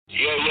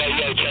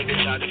Check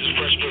this out. This is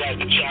Fresh Put Out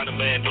the China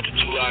Man with the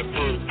 2 Live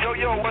Crew.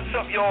 Yo, what's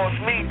up, y'all? It's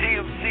me,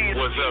 DMC.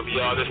 What's up,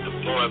 y'all? This the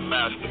boy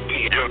Master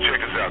P. Yo,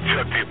 check us out.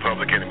 Chuck the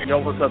Public Enemy.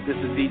 Yo, what's up?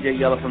 This is DJ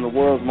Yella from the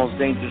world's most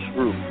dangerous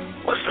group.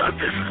 What's up?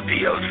 This is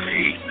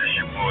DLC. This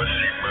your boy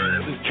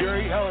C-Murder. This is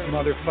Jerry Heller,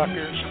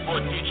 motherfuckers. Your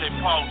boy DJ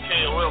Paul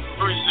KOL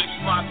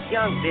 365.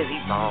 Young Busy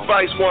Bone.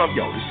 Spice One.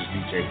 Yo, this is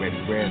DJ Ready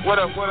Red. What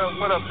up?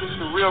 This is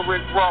the real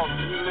Rick Ross.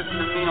 You listen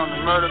to me on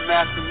the Murder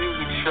Master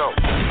Music Show.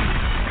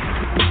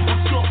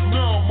 What's up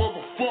now,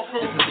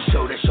 motherfucker? This is the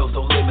show that shows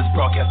no limits,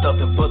 broadcast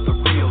nothing but the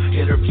real.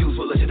 Interviews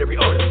with legendary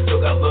artists,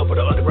 still got love for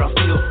the underground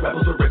steel.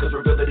 Rappers with records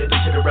reveal that they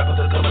should have rappers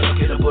that come and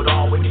get them put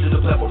on. We need the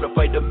platform to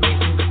fight the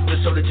mainstream. This is the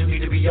show that you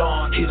need to be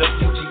on. Hit up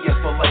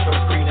UGS for life on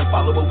the screen and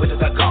follow up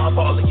with.com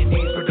for all of your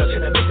needs.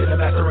 Production and mixing and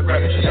mastering,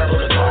 graphics and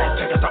download the song.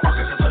 Check out the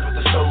archives and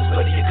hundreds of shows.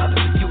 Plenty of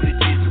content for you to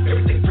dig through.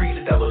 Everything free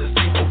to download and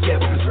stream. Oh yeah,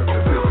 we deserve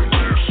the real.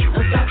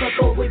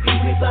 Unstoppable, we be,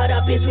 we fight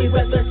our biz, we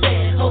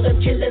represent. All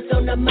them killers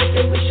on the mic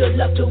and we show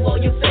love to all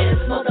your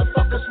fans.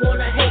 Motherfuckers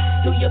wanna hate,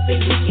 do your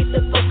thing, we keep the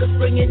focus.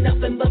 Bringing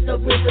nothing but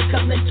the rhythm,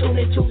 come and tune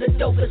into the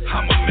dopest.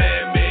 I'm a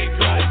man-made,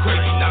 going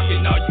crazy,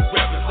 knocking all you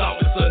rappers off.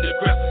 It's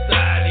underground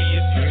society,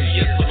 it's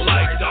UGS for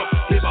life, dog.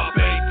 Hip-hop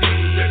AD,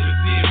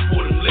 represent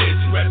for them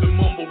legends. Rapping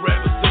mumble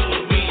rappers,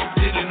 so we ain't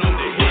sitting on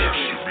the hip.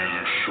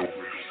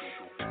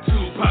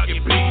 Tupac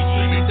and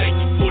Biggie, thank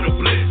you for the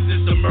blessings.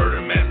 It's the Murder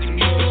Master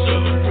Music Show.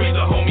 Free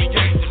the homie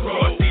gangsta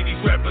crow. I see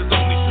these rappers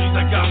on the streets,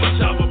 I got my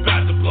chopper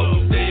about to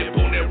blow. Stay up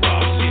on that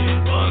raw shit,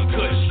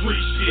 uncut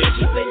street shit.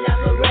 Keep it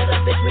like a rather,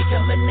 bitch, we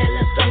coming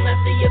hella strong. I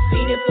see you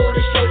feeding for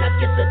the show,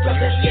 like it's a drug,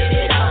 let's get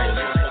it on.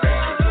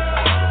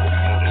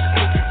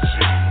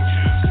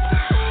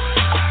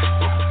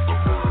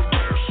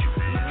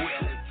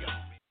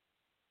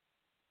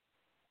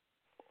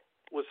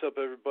 What's up,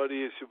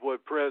 everybody? It's your boy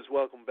Prez.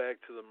 Welcome back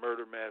to the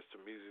Murder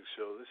Master Music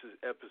Show. This is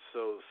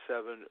episode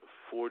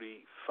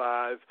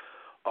 745.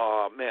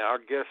 Man, our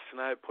guests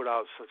tonight put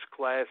out such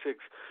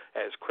classics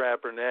as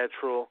Crapper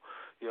Natural,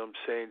 you know what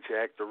I'm saying,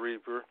 Jack the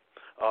Reaper,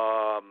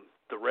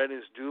 The Rent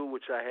is Due,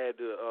 which I had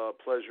the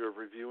pleasure of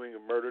reviewing, a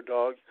Murder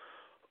Dog,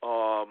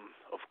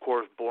 of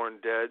course, Born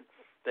Dead.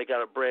 They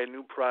got a brand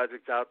new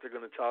project out they're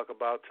going to talk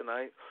about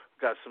tonight.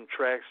 We've got some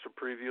tracks to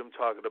preview. I'm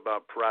talking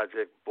about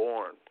Project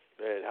Born.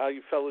 Man, how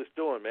you fellas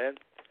doing, man?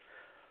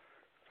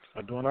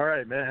 I'm doing all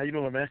right, man. How you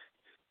doing, man?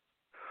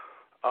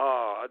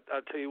 I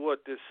tell you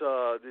what, this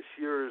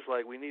year is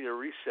like we need a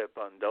reset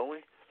button, don't we?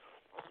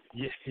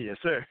 Yes,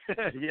 sir.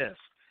 Yes.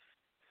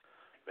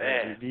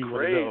 Man,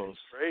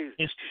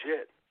 crazy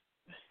shit.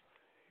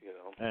 You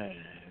know. Man,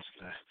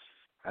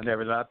 I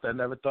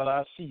never thought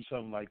I'd see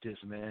something like this,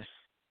 man.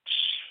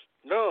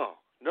 No,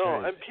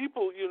 crazy. And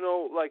people, you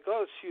know, like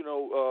us, you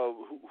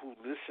know, who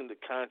listen to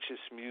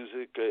conscious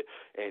music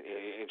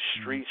and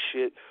street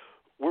shit,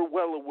 we're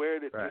well aware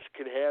that this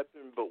could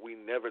happen, but we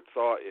never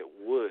thought it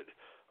would.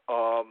 You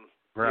know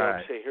what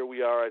I'm saying? Here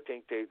we are. I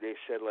think they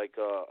said like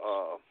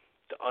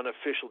the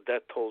unofficial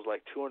death toll is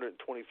like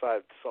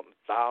 225-something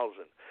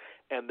thousand,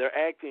 and they're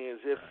acting as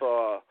if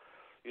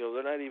you know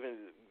they're not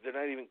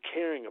even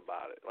caring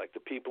about it. Like the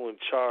people in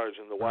charge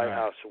in the White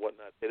House or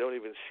whatnot, they don't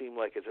even seem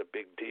like it's a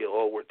big deal.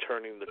 Oh, we're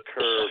turning the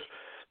curve.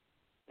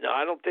 No,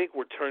 I don't think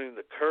we're turning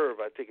the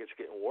curve. I think it's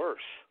getting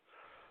worse.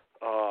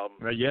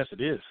 Yes, it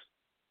is.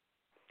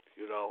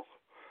 You know,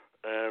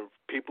 and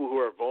people who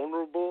are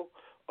vulnerable.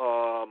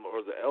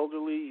 Or the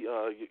elderly,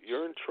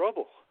 you're in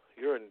trouble.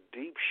 You're in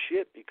deep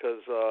shit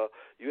because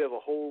you have a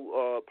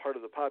whole part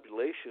of the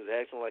population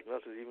acting like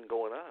nothing's even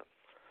going on.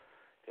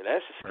 And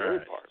that's the scary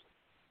part.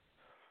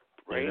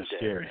 Brain that's dead.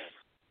 Scary. Man.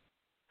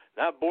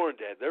 Not born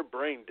dead. They're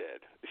brain dead.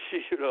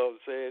 You know what I'm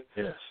saying?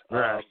 Yes.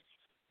 Right.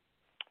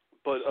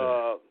 But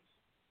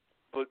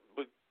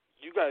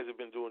you guys have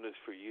been doing this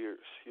for years.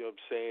 You know what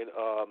I'm saying?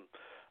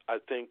 I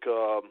think, you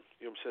know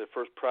what I'm saying, the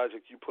first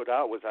project you put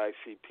out was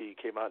ICP,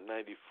 came out in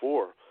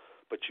 94,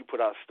 but you put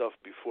out stuff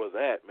before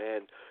that,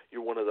 man.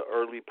 You're one of the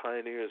early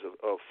pioneers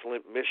of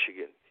Flint,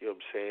 Michigan, you know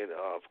what I'm saying,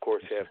 of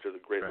course, after the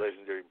great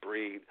legendary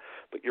Breed.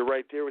 But you're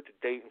right there with the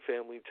Dayton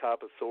family,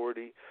 Top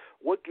Authority.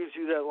 What gives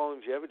you that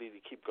longevity to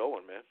keep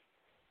going, man?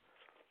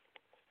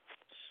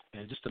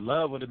 And just the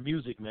love of the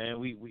music, man.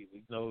 We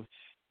you know,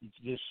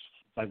 just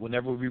like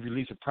whenever we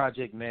release a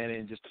project, man,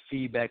 and just the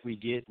feedback we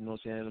get, you know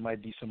what I'm saying, there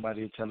might be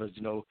somebody to tell us,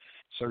 you know,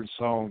 certain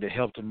song that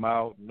helped them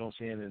out, you know what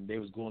I'm saying, and they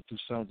was going through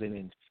something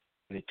and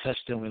it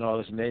touched them and all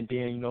this, and then,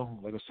 you know,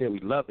 like I said,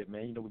 we love it,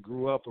 man. You know, we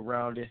grew up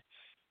around it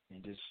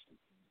and it's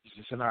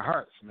just in our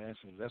hearts, man.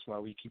 So that's why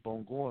we keep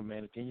on going, man.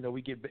 And then, you know,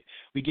 we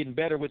getting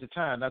better with the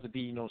time, not to be,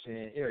 you know what I'm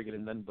saying, arrogant or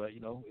nothing, but,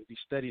 you know, we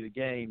study the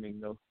game and,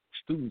 you know,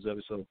 students of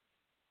it, so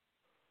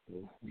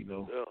you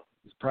know,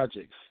 it's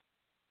projects.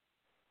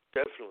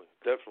 Definitely.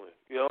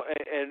 You know,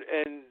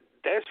 and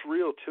that's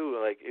real too.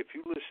 Like if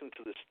you listen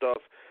to the stuff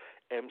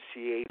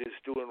MC8 is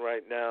doing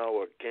right now,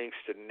 or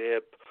Gangsta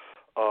Nip,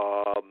 you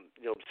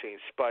know what I'm saying,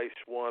 Spice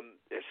One,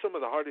 it's some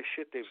of the hardest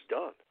shit they've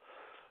done.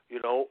 You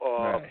know,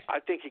 I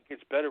think it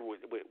gets better with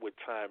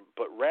time.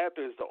 But rap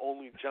is the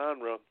only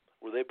genre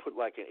where they put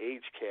like an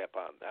age cap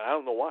on. I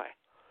don't know why.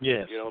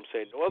 Yes. You know what I'm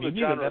saying? No other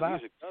genre of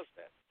music does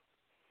that.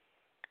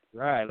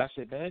 Right. I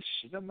said, man,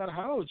 shit, no matter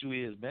how old you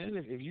is,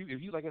 man. If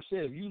you like I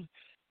said, if you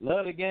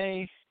love the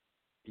game,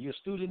 you're a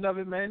student of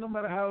it, man. No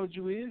matter how old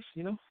you is,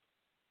 you know.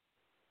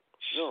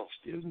 No.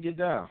 Still can get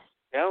down.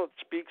 Talent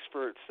speaks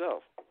for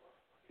itself.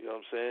 You know what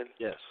I'm saying?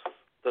 Yes.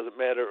 Doesn't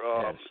matter.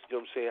 Yes. You know what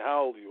I'm saying?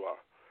 How old you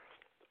are,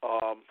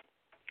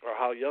 or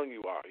how young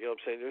you are. You know what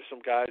I'm saying? There's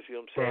some guys. You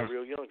know what I'm saying?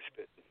 Real young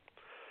spitting.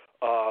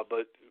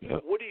 But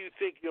what do you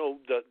think, you know,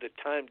 the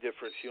time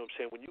difference, you know what I'm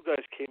saying, when you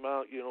guys came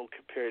out, you know,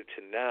 compared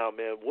to now,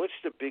 man, what's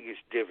the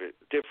biggest difference?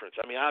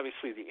 I mean,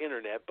 obviously the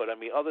internet, but, I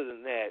mean, other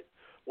than that,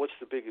 what's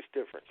the biggest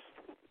difference?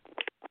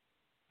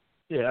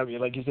 Yeah, I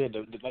mean, like you said,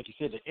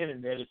 the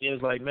internet, it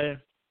is like, man,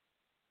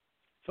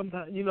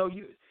 sometimes, you know,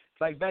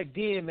 like back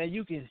then, man,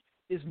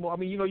 it's more, I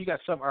mean, you know, you got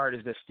some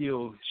artists that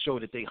still show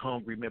that they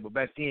hungry, man, but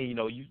back then, you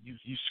know, you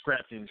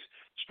scrapped and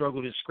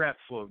struggled and scrapped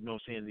for, you know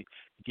what I'm saying, to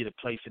get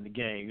a place in the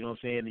game, you know what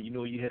I'm saying, and, you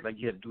know, you had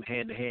to do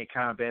hand-to-hand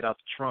combat out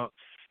the trunk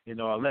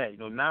and all that, you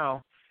know,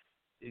 now,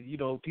 you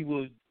know,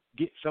 people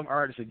some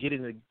artists will get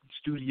in the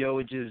studio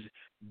and just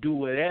do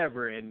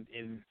whatever and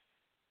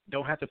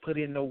don't have to put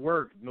in no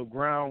work, no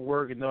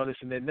groundwork and all this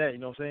and that, you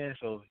know what I'm saying,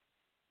 so,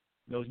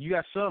 you know, you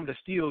got some that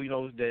still, you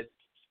know, that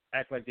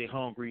act like they're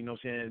hungry, you know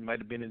what I'm saying? Might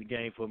have been in the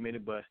game for a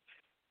minute, but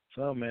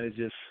some, man, it's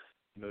just,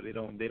 you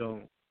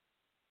know,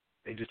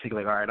 they just take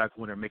like, all right, I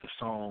go in there and make a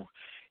song,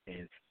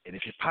 and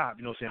if it pop,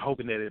 you know what I'm saying,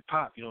 hoping that it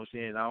pop, you know what I'm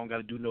saying? I don't got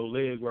to do no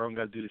leg work, I don't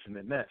got to do this and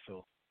that,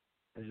 so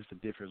that's just the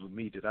difference with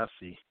me that I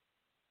see.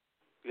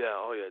 Yeah,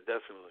 oh yeah,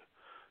 definitely.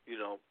 You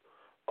know,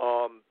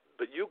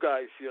 but you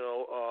guys, you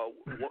know,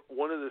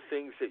 one of the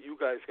things that you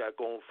guys got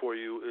going for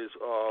you is,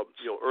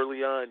 you know,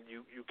 early on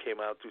you came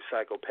out through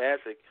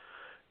Psychopathic,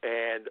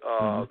 and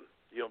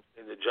you know,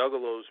 in the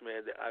Juggalos,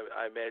 man,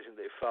 I imagine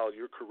they followed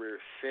your career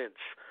since.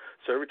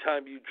 So every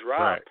time you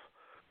drop,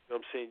 you know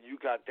what I'm saying, you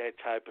got that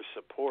type of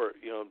support.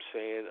 You know what I'm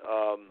saying?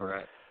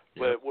 Right.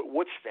 But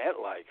what's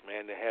that like,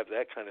 man, to have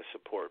that kind of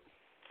support?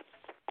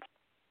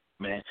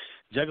 Man,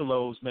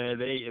 Juggalos, man,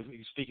 if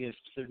you're speaking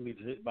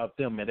specifically about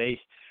them, man,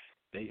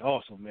 they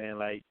awesome, man.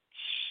 Like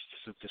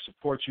to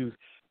support you,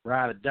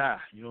 ride or die.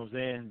 You know what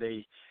I'm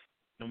saying?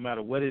 No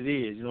matter what it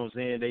is, you know what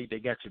I'm saying, they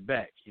got your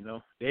back, you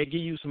know. They give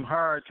you some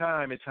hard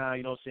time at times,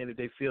 you know what I'm saying, if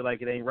they feel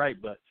like it ain't right,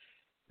 but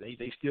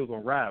they still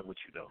gonna ride with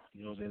you though.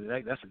 You know what I'm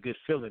saying? That's a good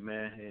feeling,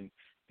 man, and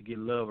to get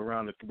love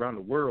around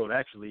the world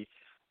actually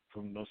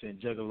from, you know what I'm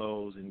saying,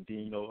 Juggalos and then,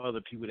 you know,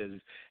 other people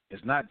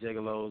that's not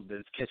Juggalos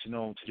that's catching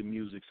on to the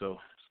music, so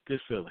it's a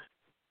good feeling.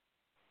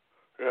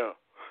 Yeah.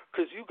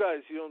 Because you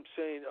guys, you know what I'm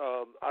saying,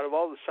 out of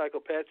all the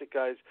Psychopathic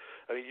guys,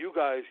 I mean, you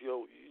guys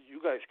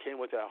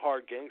came with that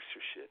hard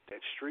gangster shit,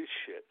 that street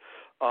shit.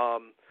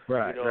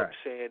 Right, you know what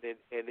I'm saying?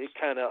 And it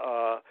kind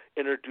of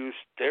introduced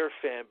their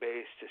fan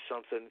base to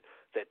something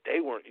that they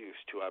weren't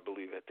used to, I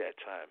believe, at that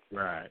time.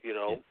 Right. You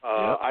know,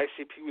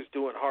 ICP was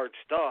doing hard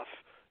stuff,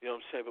 you know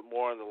what I'm saying, but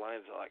more on the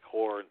lines of like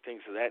horror and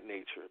things of that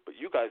nature. But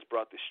you guys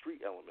brought the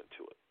street element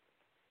to it.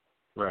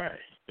 Right.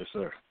 Yes,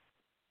 sir.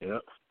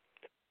 Yep.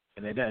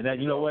 And that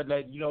you know what,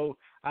 that, you know,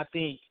 I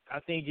think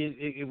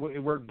it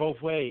worked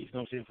both ways, you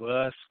know what I'm saying, for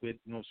us with,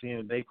 you know what I'm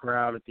saying, they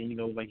crowd, and then, you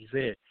know, like you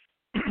said,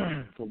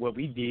 for what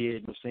we did, you know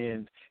what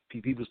I'm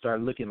saying, people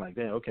started looking like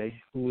that,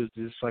 okay, who is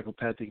this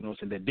Psychopathic, you know what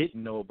I'm saying, that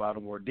didn't know about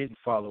him or didn't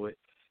follow it.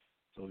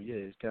 So yeah,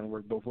 it's kind of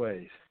worked both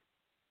ways.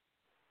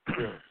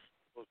 Yeah,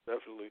 most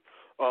definitely.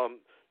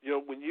 You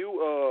know, when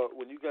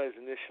you guys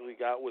initially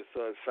got with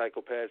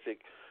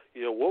Psychopathic,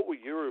 you know, what were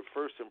your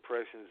first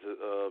impressions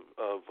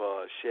of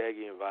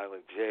Shaggy and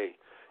Violent J,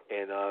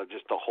 and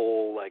just the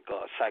whole like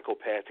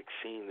Psychopathic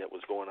scene that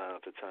was going on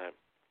at the time?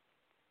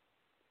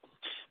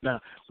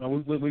 Now,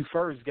 when we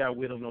first got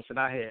with him, so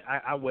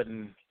I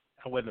wasn't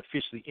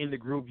officially in the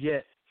group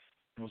yet,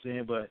 you know what I'm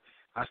saying, but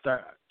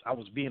I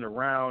was being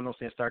around, you know what I'm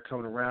saying, started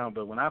coming around.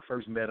 But when I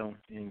first met them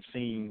and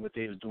seeing what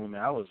they was doing,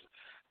 man, I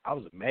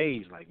was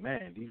amazed. Like,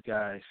 man, these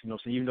guys, you know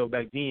what I'm saying, even though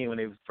back then when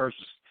they first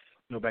was,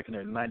 you know, back in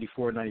there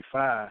 94,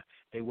 95,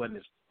 they wasn't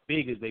as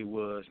big as they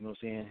was, you know what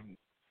I'm saying.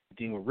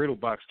 Then when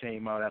Riddlebox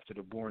came out after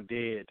the Born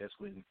Dead, that's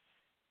when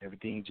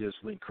everything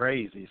just went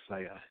crazy. It's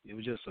like it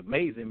was just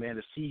amazing, man,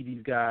 to see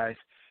these guys,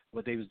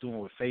 what they was doing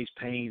with face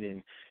paint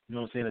and, you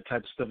know what I'm saying, the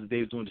type of stuff that they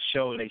was doing to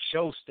show. And they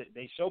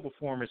show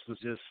performance was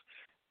just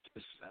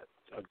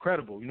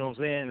incredible, you know what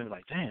I'm saying. And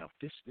like, damn,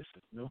 this is,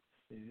 you know,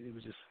 it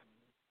was just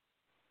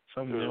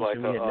something, you know, like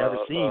we had never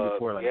seen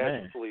before. Like,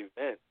 man,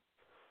 event.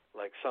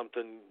 Like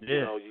something, yeah,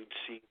 you know, you'd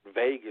see in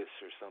Vegas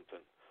or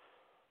something.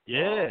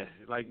 Yeah,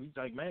 like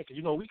man, cause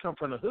you know we come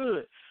from the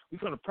hood, we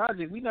from the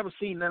project, we never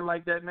seen nothing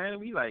like that,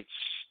 man. We like,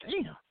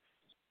 damn.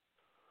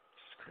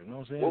 You know what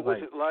I'm saying? What was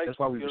it like? That's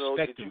why we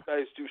respect them. Did you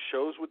guys do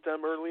shows with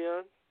them early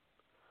on?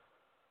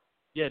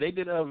 Yeah, they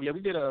did. We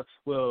did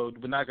well,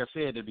 but like I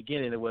said at the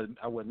beginning,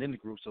 I wasn't in the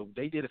group, so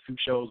they did a few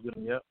shows with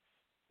them. Yep.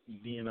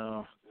 Then,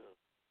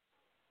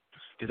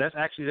 cause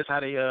that's how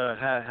they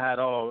had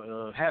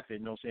all happened.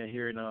 You know what I'm saying?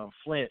 Here in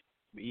Flint,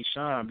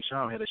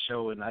 Esham had a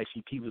show, and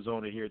ICP was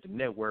on it here at the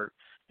network.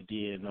 And then,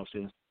 you know what I'm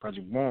saying,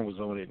 Project Born was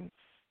on it, and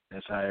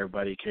that's how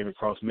everybody came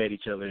across, met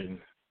each other, and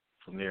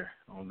from there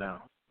on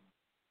down.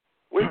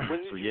 When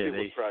did you get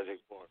with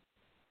Project Born?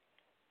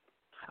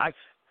 I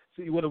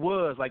see what it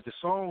was, like the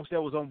songs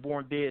that was on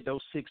Born Dead,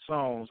 those 6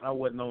 songs, I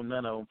wasn't on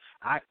none of them.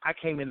 I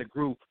came in the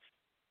group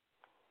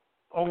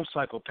on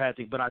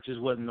Psychopathic, but I just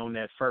wasn't on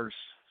that first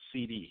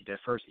CD, that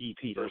first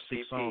EP, those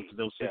 6 songs,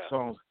 those 6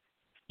 songs.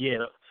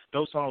 Yeah,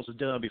 those songs were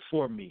done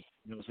before me,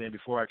 you know what I'm saying,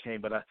 before I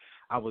came, but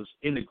I was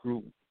in the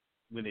group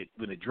when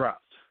it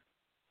dropped.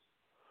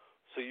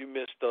 So you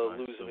missed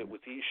losing it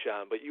with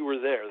Eshawn, but you were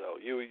there though.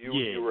 You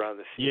were on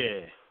the scene.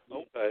 Yeah.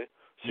 Okay.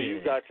 So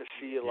you got to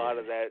see a lot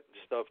of that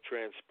stuff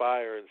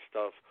transpire and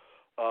stuff.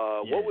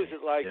 What was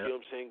it like, you know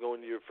what I'm saying,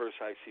 going to your first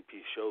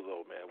ICP show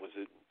though, man? Was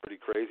it pretty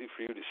crazy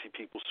for you to see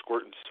people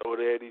squirting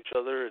soda at each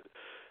other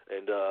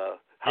and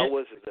how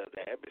was it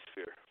the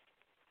atmosphere?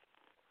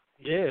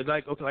 Yeah,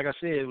 like I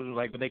said, it was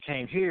like when they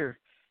came here,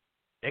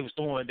 they was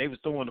throwing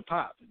the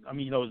pop. I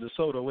mean, the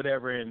soda or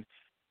whatever, and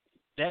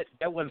that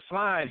wasn't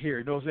flying here.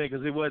 You know what I'm saying?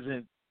 Because it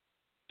wasn't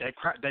that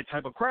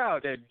type of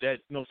crowd that you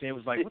know what I'm saying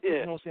was like, what the,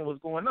 you know what I'm saying,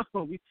 what's going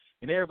on?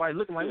 And everybody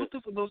looking like, what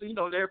the, you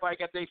know, everybody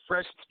got their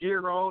fresh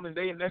gear on, and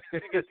they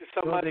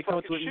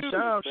come to an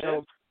Eshawn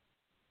show.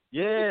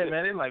 Yeah,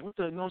 man, they're like, what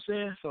the, you know what I'm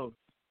saying? So,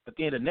 but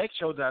then the next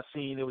show that I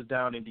seen, it was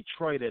down in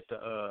Detroit at the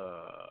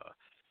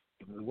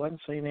it wasn't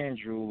St.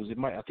 Andrews.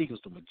 I think it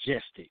was the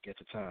Majestic at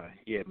the time.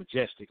 Yeah,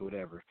 Majestic or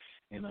whatever.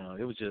 And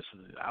it was just,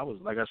 I was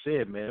like I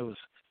said, man,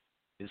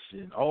 it's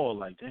in all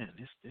like, damn,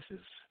 this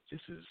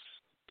is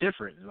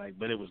different. Like,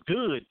 but it was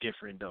good,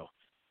 different though.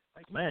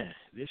 Like, man,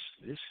 these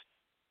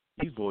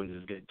boys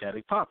got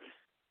it popping.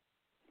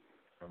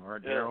 From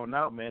right there on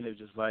out, man, it was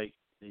just like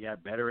they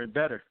got better and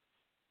better.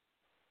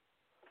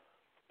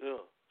 Yeah.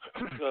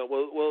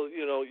 Well,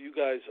 you know, you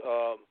guys.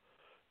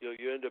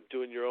 You end up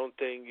doing your own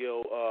thing.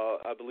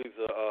 I believe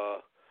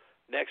the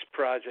next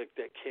project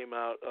that came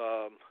out,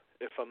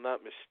 if I'm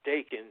not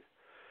mistaken,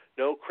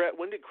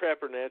 when did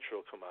Crapper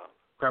Natural come out?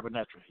 Crapper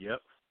Natural,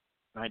 yep,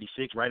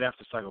 96, right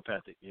after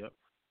Psychopathic, yep.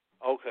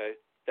 Okay,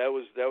 that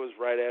was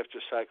right after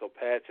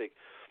Psychopathic.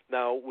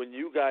 Now, when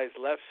you guys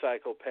left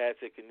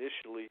Psychopathic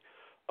initially,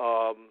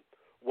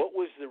 what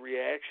was the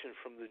reaction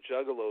from the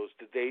Juggalos?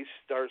 Did they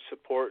start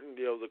supporting,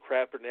 the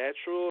Crapper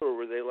Natural, or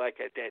were they like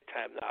at that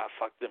time, nah,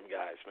 fuck them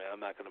guys, man, I'm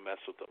not gonna mess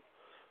with them?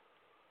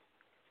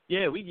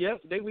 Yeah, we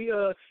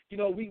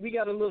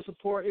got a little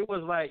support. It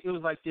was like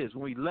this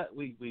when we left.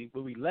 When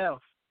we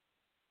left,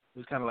 it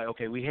was kind of like,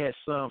 okay, we had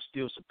some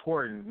still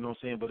supporting, you know what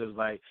I'm saying, but it was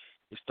like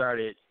it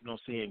started, you know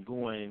what I'm saying,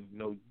 going,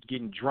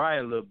 getting dry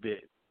a little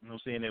bit, you know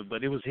what I'm saying,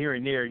 but it was here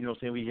and there, you know what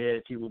I'm saying. We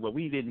had people, but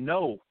we didn't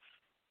know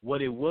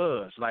what it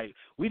was. Like,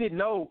 we didn't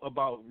know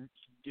about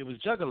it was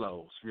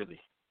Juggalos, really.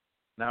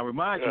 Now,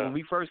 remind you, when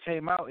we first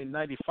came out in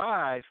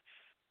 95,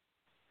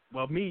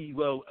 we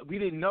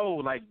didn't know,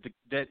 like,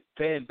 that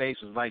fan base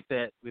was like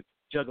that with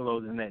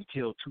Juggalos and that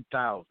until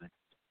 2000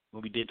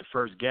 when we did the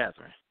first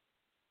gathering.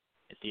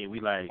 And then we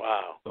like,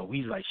 wow. But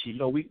we like,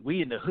 shit,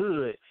 we in the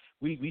hood,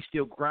 we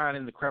still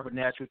grinding the Crapper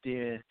Natural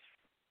thing.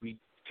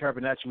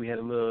 Crapper Natural, we had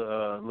a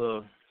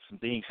little some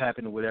things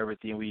happened or whatever.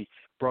 Then we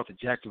brought the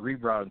Jack the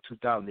Reaper out in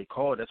 2000.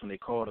 That's when they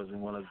called us and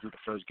wanted us to do the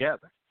first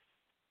gathering.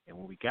 And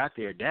when we got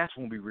there, that's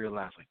when we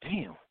realized, like,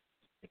 damn.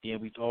 And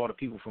then we saw all the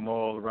people from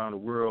all around the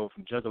world,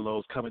 from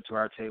Juggalos, coming to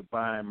our table,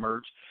 buying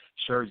merch,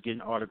 shirts,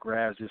 getting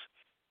autographs. And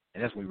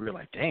that's when we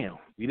realized, damn,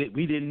 we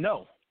didn't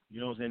know. You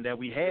know what I'm saying? That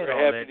we had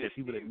all that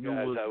people that knew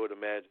us. I would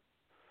imagine.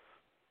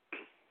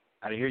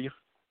 I didn't hear you.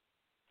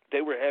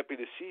 They were happy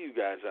to see you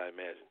guys, I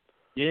imagine.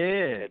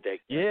 Yeah,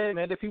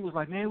 man. The people was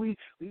like, man,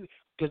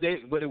 because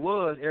what it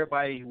was,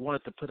 everybody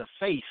wanted to put a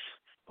face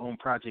on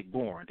Project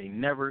Born. They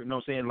never, you know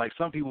what I'm saying, like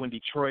some people in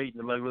Detroit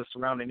and the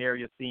surrounding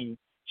area seen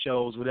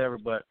shows, whatever,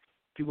 but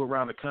people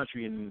around the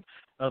country and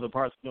other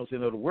parts, you know what I'm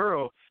saying, of the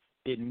world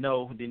didn't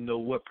know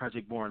what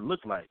Project Born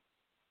looked like.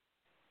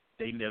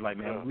 They're like,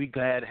 man, we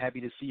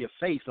happy to see a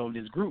face on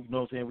this group, you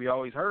know what I'm saying? We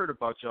always heard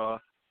about y'all,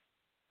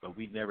 but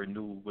we never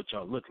knew what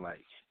y'all looked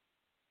like.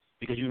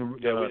 Because we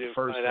didn't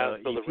first find out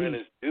until The Rent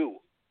Is Due.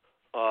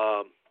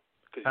 Because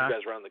you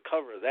guys were on the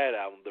cover of that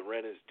album, The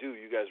Rent Is Due.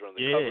 You guys were on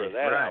the cover of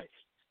that album.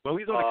 Well,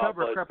 we was on the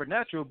cover of Crapper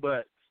Natural,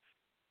 but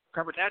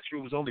Crapper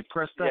Natural was only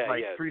pressed up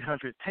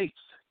 300 tapes,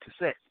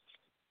 cassettes.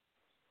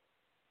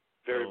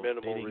 Very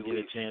minimal release.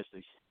 Get a chance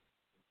to.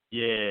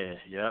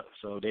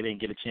 So they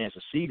didn't get a chance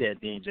to see that.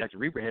 Then Jack the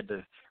Reaper had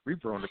the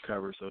Reaper on the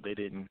cover, so they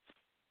didn't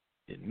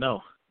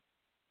know.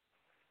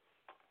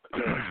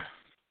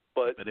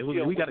 But it was,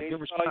 we got a good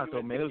response,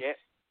 though, man.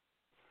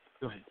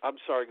 Go ahead. I'm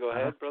sorry. Go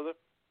ahead, brother.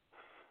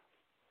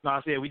 No,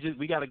 I said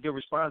we got a good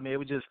response, man. It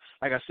was just,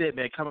 like I said,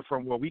 man, coming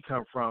from where we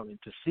come from, and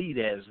to see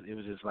that, it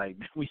was just like,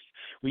 man,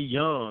 we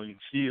young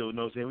still, you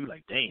know what I'm saying? We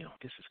like, damn,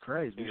 this is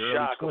crazy. You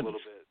shocked a little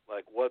bit,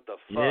 like, what the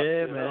fuck?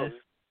 Yeah, man.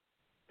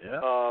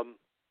 Yeah.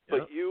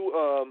 But you,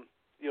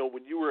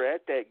 when you were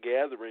at that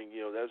gathering,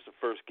 that was the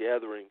first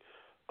gathering.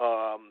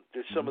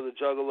 Did some of the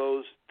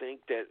Juggalos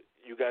think that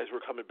you guys were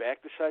coming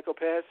back to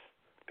Psychopathic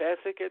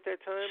at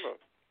that time? Or?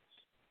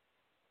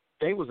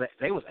 They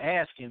was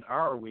asking,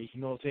 are we?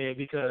 You know what I'm saying?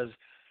 Because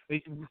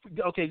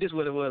okay, this is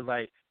what it was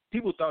like.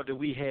 People thought that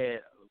we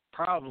had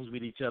problems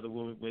with each other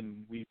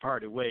when we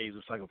parted ways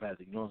with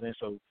Psychopathic. You know what I'm saying?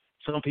 So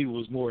some people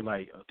was more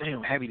like, oh,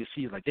 damn, happy to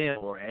see you. Like, damn,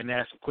 and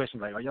ask a question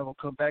like, are y'all going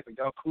to come back? Are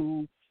y'all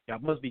cool? Y'all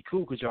must be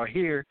cool because y'all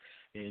here.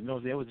 And, you know what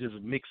I'm saying? It was just a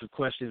mix of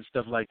questions,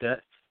 stuff like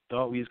that.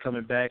 Thought we was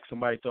coming back.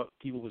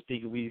 People was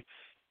thinking we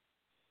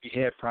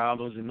had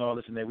problems and all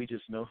this and that. We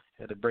just,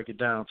 had to break it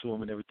down to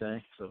them and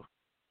everything. So.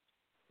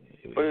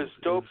 But it's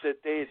dope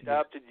that they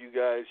adopted you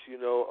guys,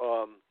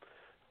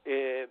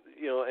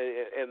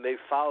 and they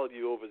followed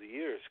you over the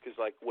years because,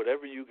 like,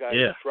 whatever you guys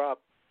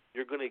drop,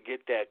 you're going to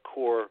get that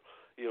core,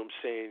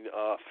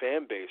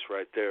 fan base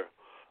right there.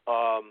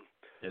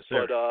 Yes,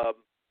 sir. But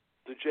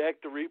the Jack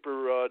the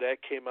Reaper,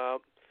 that came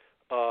out,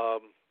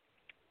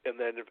 and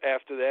then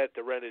after that,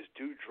 the Rent is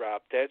Due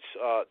dropped.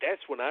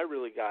 That's when I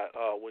really got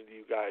when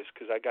you guys,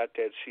 because I got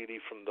that CD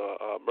from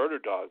the Murder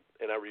Dog,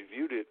 and I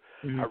reviewed it.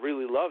 Mm-hmm. I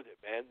really loved it,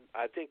 man.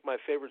 I think my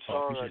favorite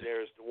song on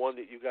there is the one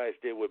that you guys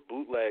did with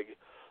Bootleg,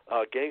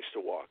 Gangsta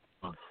Walk.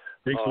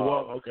 Gangsta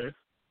Walk, okay.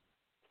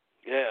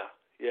 Yeah,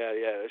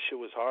 that shit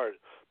was hard.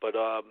 But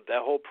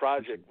that whole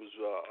project was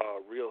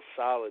real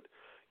solid.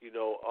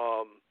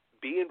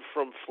 Being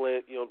from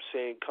Flint,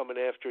 coming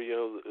after,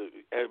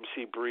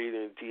 MC Breed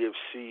and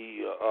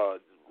DFC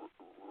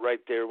right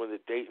there when the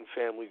Dayton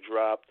family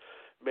dropped.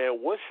 Man,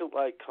 what's it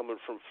like coming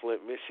from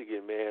Flint,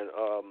 Michigan, man?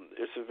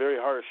 It's a very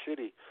hard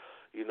city.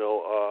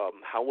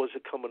 How was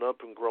it coming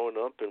up and growing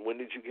up, and when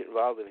did you get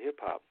involved in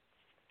hip-hop?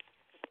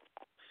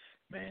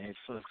 Man,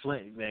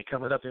 Flint, man,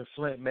 coming up in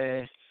Flint,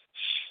 man,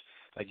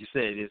 like you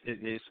said,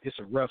 it's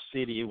a rough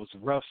city. It was a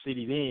rough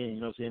city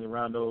then,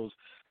 around those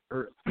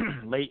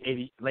late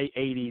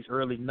 80s,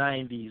 early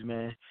 90s,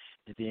 man.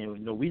 And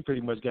then, we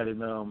pretty much got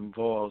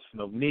involved,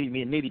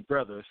 me and Nitty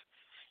brothers.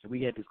 And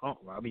we had this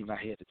uncle, I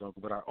had this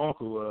uncle, but our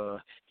uncle,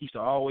 he used to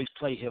always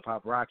play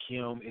hip-hop,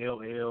 Rakim,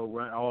 LL,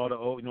 run all the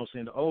old,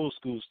 the old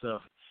school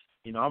stuff.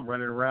 I'm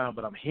running around,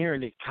 but I'm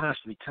hearing it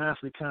constantly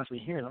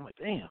hearing it. I'm like,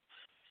 damn.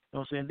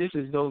 This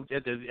is,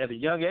 at a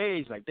young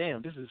age, like,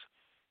 damn, this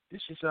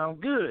shit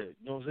sound good.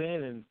 You know what I'm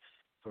saying? And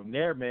from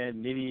there,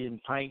 man, Nitty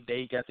and Pint,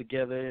 they got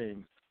together,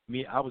 and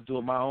I was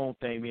doing my own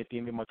thing. Me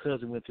and my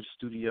cousin went to the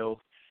studio,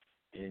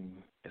 and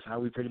that's how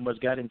we pretty much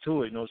got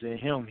into it. You know what I'm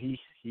saying?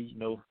 He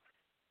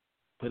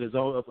put his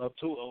own up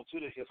to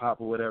the hip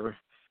hop or whatever.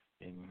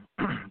 And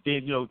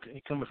then,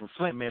 coming from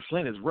Flint, man,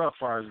 Flint is rough as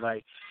far as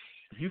like,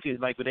 if you can,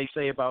 like what they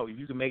say about if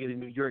you can make it in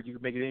New York, you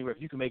can make it anywhere.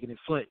 If you can make it in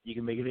Flint, you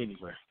can make it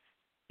anywhere.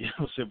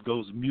 So it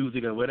goes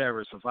music or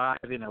whatever,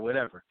 surviving or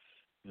whatever.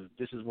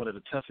 This is one of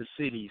the toughest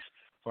cities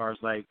as far as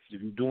like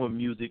if you're doing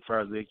music, as far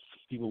as like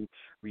people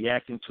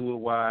reacting to it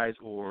wise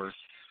or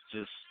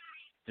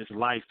just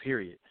life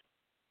period.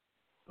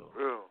 So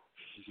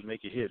you can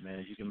make it hit,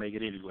 man. You can make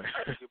it anywhere.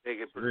 You can make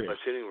it pretty much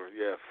anywhere.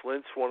 Yeah,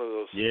 Flint's one of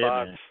those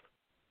spots.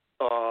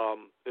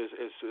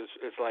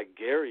 It's like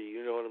Gary,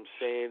 you know what I'm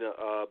saying?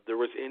 There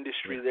was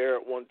industry there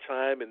at one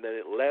time, and then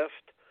it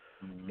left.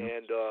 Mm-hmm.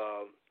 And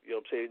you know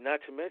what I'm saying? Not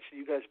to mention,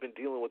 you guys have been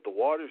dealing with the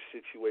water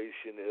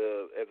situation.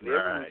 Have they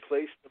ever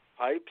replaced the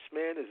pipes,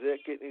 man? Is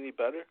that getting any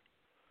better?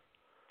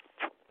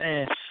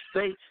 Man,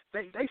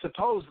 they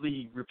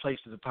supposedly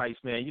replaced the pipes,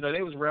 man.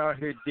 They was around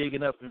here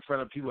digging up in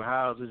front of people's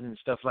houses and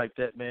stuff like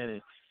that, man,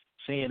 and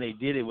saying they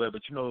did it well.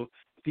 But,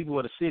 people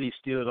of the city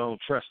still don't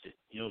trust it.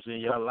 You know what I'm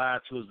saying? Y'all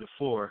lied to us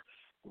before.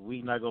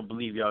 We not going to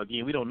believe y'all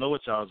again. We don't know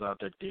what y'all's out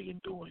there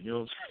digging doing. You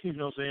know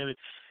what I'm saying?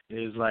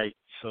 It's like,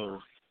 so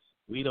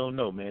we don't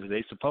know, man.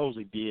 They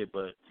supposedly did,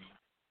 but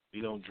we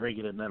don't drink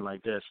it or nothing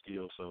like that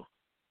still. So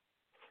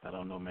I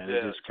don't know, man. Yeah.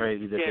 It's just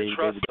crazy that they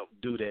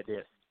do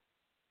that.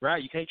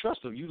 Right? You can't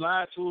trust them. You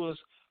lied to us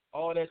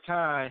all that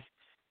time,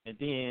 and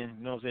then,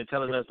 you know what I'm saying,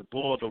 telling us to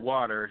boil the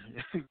water,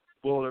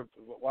 boil the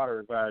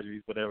water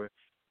advisories, whatever,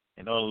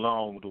 and all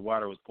along the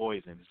water was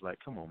poison. It's like,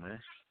 come on, man.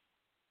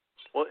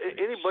 Well,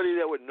 anybody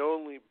that would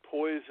knowingly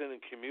poison a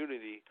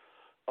community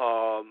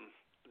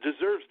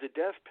deserves the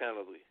death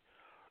penalty.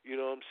 You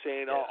know what I'm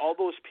saying? Yeah. All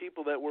those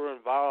people that were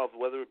involved,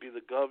 whether it be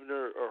the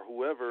governor or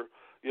whoever,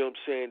 you know what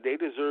I'm saying, they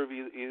deserve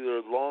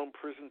either a long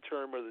prison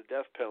term or the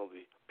death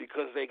penalty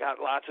because they got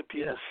lots of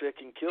people sick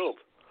and killed.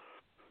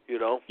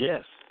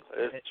 Yes.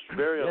 It's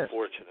very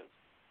unfortunate.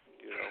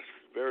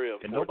 Very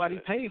unfortunate. And nobody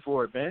paid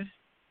for it, man.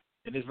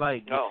 And it's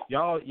like,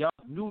 y'all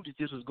knew that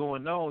this was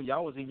going on.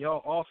 Y'all was in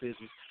y'all office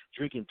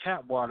drinking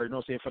tap water, you know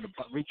what I'm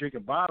saying,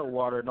 drinking bottled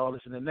water and all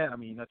this and that. I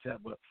mean, not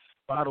tap, but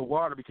bottled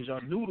water because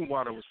y'all knew the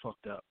water was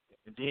fucked up.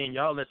 And then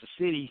y'all let the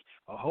city,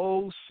 a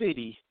whole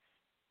city,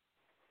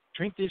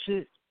 drink this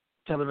shit,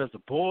 telling us to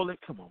boil it.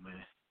 Come on,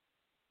 man.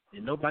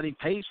 And nobody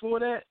pays for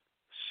that?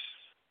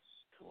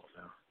 Come on,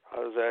 now.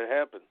 How does that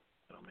happen?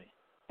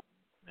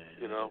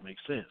 It doesn't make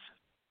sense.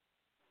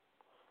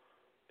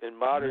 In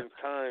modern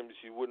times,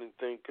 you wouldn't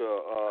think,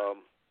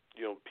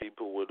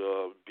 people would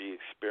be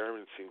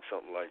experiencing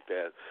something like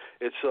that.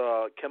 It's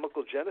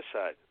chemical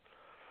genocide,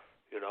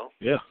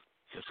 Yeah.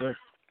 Yes, sir.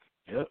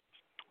 Yep.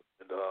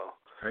 And,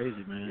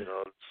 crazy, man.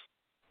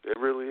 It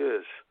really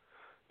is.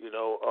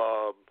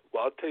 Well,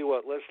 I'll tell you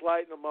what. Let's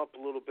lighten them up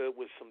a little bit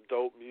with some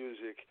dope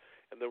music,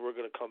 and then we're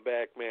gonna come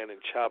back, man, and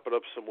chop it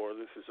up some more.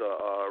 This is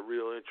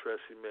real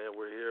interesting, man.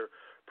 We're here,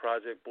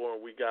 Project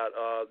Born. We got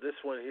this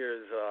one here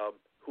is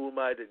 "Who Am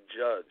I to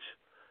Judge,"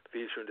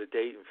 featuring the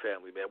Dayton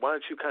family, man. Why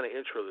don't you kind of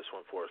intro this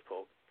one for us,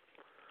 Pope?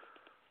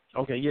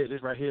 Okay, yeah,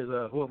 this right here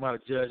is "Who Am I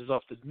to Judge." It's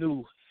off the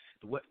new,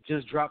 what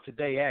just dropped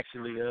today,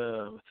 actually,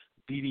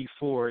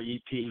 BD4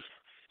 EP,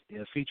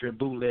 featuring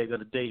bootleg of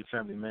the Dayton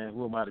family, man.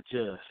 Who Am I to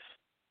Judge?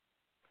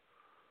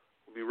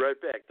 We'll be right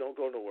back. Don't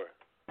go nowhere.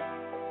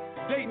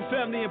 Dayton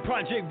family and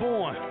Project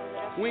Born.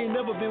 We ain't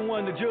never been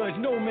one to judge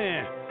no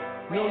man.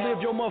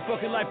 Live your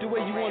motherfucking life the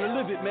way you want to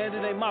live it, man.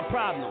 It ain't my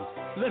problem.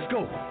 Let's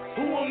go.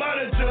 Who am I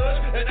to judge?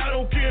 And I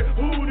don't care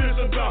who this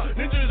about.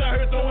 Ninjas out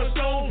here throwing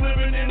stones,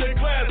 living in the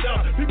class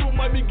house. People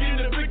might be getting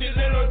evicted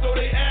and or throw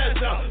their ass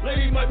out.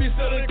 Ladies might be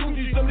selling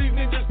Gucci, some of these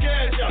ninjas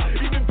cash out.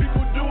 Even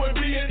people doing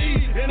B&E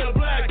in a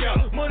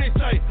blackout. Money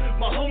tight,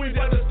 my homies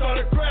about to start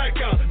a crack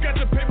out. Got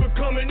the paper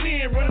coming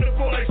in, running the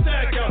floor like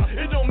stack out.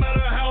 It don't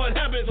matter how it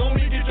happens,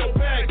 homie, get your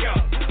back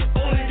out.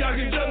 Only y'all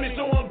can judge me,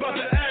 so I'm about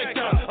to act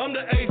out. I'm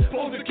the ace,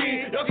 pose the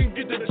king, y'all can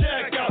get the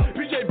jack out.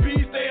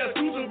 PJB stay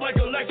exclusive like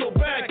a Lexo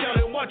back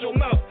out. And watch your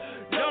mouth,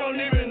 y'all don't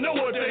even know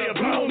what they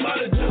about. Who am I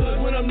to judge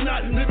when I'm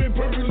not living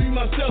perfectly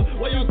myself?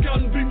 While you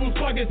counting people's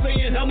pockets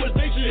saying how much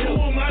they should help?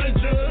 Who am I to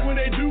judge when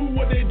they do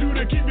what they do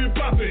to keep it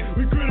popping?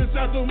 We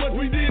criticize so much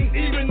we didn't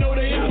even know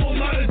they help. Who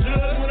am I to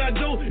judge when I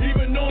don't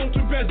even know them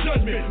to pass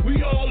judgment?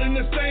 We all in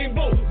the same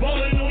boat,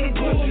 balling on the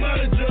boat. Who am I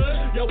to judge?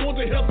 Y'all want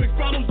to help fix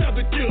problems, have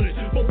to kill it.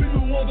 But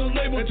people want the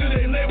label till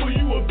they label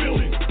you a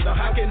villain. Now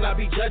how can I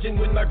be judging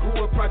when I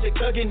grew up Project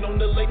thugging on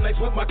the late nights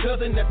with my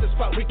cousin at the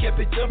spot we kept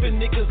it jumping.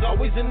 Niggas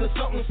always into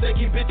something,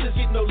 second bitches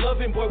get no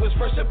loving. Boy was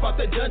fresh up out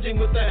the dungeon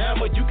with the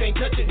hammer, you can't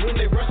touch it. When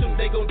they rush them,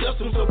 they gon' dust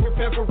them, so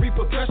prepare for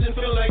repercussions.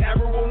 Feel like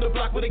arrow on the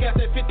block where they got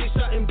that 50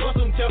 shot and bust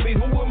them. Tell me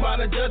who am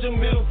I to judge them?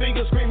 Middle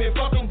finger screaming,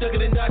 fuck them,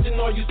 ducking and dodging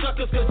all you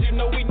suckers, cause you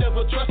know we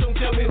never trust them.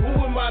 Tell me who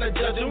am I to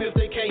judge them if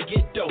they can't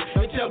get dope?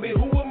 And tell me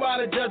who am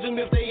I to judge them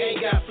if they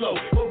ain't got flow?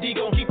 OD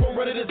gon' keep on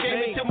running this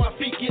game until my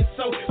feet get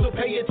so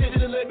pay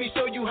attention and let me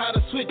show you how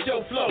to switch your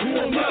flow. Who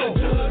am I to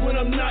judge when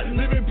I'm not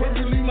living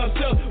perfectly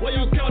myself? While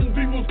you counting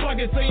people's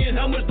pockets saying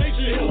how much they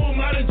should help? Who am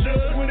I to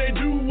judge when they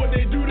do what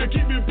they do to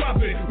keep it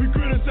popping? We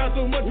criticize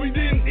so much we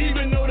didn't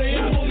even know they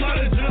help. Who am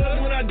I to judge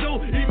when I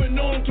don't even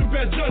know them to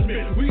pass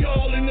judgment? We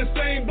all in the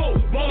same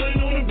boat, balling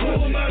on the boat.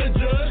 Who am I to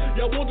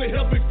judge? Y'all want to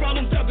help fix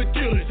problems, have to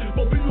kill it.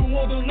 But people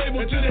want the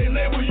label till they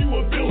label you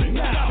a villain.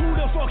 Now who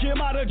the fuck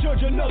am I to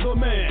judge another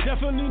man?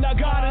 Definitely not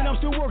God, and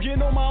I'm still working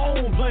on my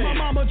own plan.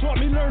 My mama taught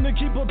me learn to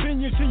keep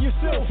opinions to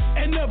yourself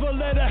and never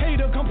let a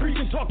hater come preach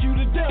and talk you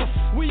to death.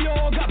 We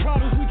all got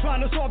problems we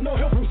trying to solve, no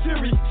help from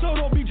Siri. So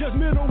don't be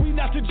judgmental, we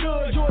not the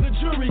judge or the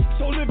jury.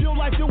 So live your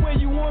life the way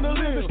you wanna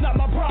live, it's not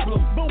my problem.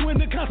 But when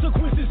the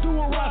consequences do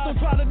arise, don't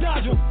try to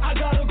dodge them. I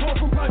got a call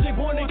from Project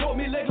Born, they told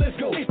me let's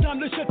go. It's time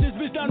to shut this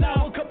bitch down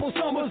now, a couple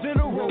summers in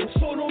a row.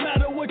 So no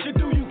matter what you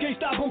do, you can't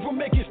stop them from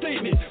making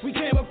statements. We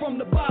came up from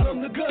the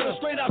bottom, the gutter,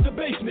 straight out the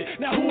basement.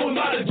 Now who am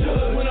I to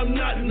judge when I'm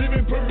not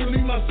living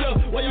perfectly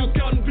myself? While you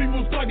counting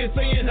people's pockets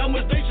saying how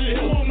much they should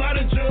help? Who am I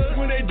to judge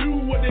when they do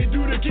what they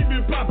do to keep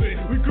it popping?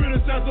 We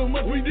criticize so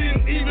much we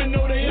didn't even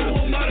know they help.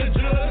 Who am I to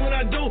judge when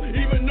I don't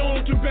even know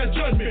them to pass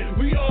judgment?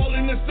 We all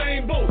in the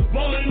same boat,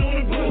 balling on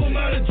the boat. Who am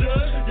I to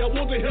judge? Y'all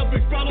want to help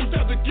fix problems,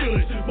 have to kill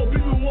it. But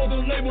people want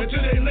the label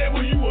till they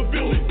label you a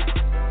villain.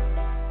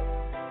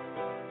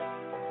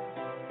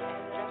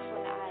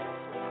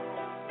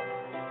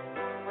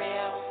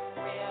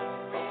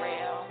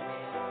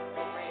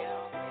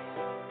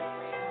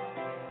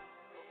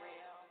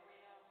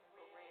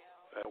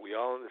 We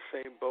all in the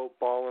same boat,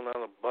 balling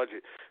on a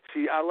budget.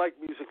 See, I like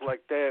music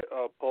like that,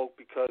 Polk,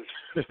 because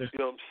you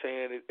know what I'm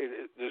saying.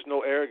 There's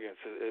no arrogance.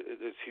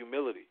 It's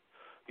humility.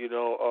 You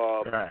know,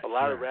 a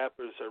lot of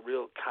rappers are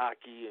real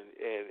cocky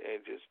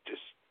and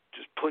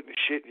just putting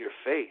shit in your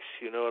face.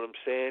 You know what I'm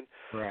saying?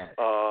 Right.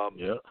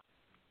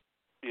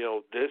 You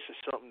know, this is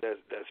something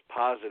that's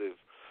positive,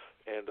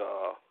 and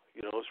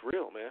you know, it's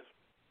real, man.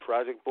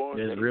 Project Born.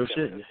 Yeah, it's real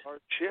shit. It's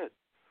hard shit.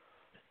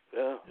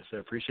 Yeah. Yes, I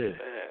appreciate it.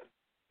 Man.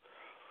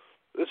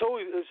 It's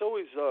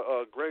always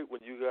great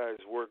when you guys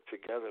work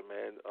together,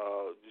 man.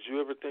 Did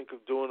you ever think of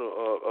doing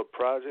a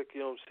project? You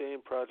know what I'm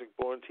saying? Project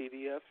Born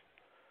TDF.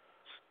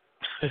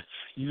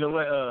 You know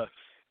what?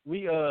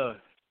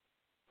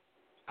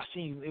 I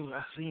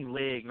seen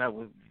Leg not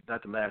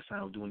the last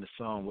time I was doing the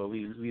song. Well,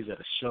 we was at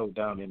a show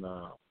down in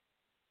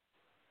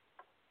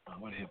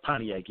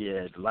Pontiac,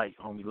 yeah, the Light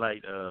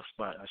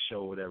spot, a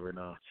show or whatever, and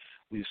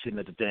we was sitting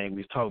at the thing,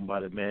 we was talking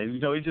about it, man. You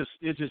know, it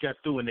just got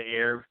through in the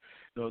air.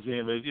 You know what I'm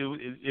saying? But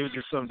it was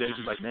just some days,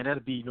 like, man,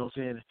 that'd be, you know what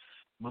I'm saying?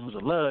 Mothers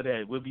would love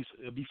that. We'll be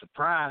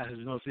surprised,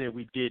 you know what I'm saying?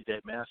 We did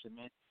that, man. I said,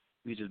 man,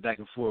 we just back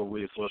and forth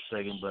with it for a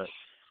second, but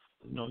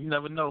you know, you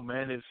never know,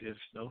 man. If you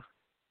know,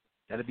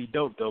 that'd be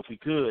dope though. If we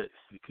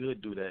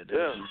could do that.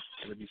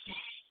 That'd be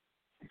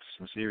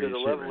some serious shit. The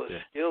level right there.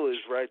 of skill is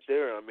right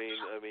there. I mean,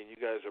 you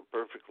guys are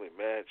perfectly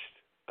matched.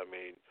 I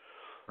mean,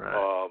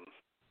 right.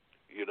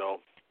 You know,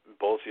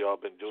 both of y'all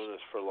been doing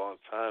this for a long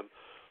time.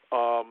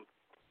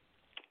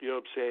 You know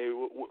what I'm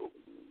saying?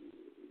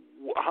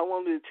 How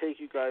long did it take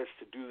you guys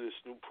to do this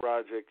new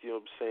project? You know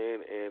what I'm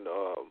saying? And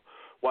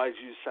why did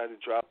you decide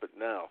to drop it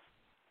now?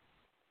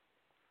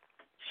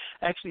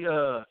 Actually,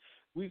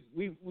 we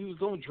was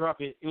gonna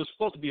drop it. It was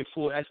supposed to be a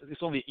full. Actually,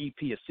 it's only an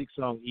EP, a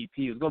 6-song EP.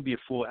 It was gonna be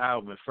a full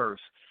album at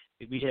first.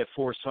 If we had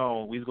 4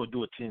 songs, we was gonna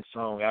do a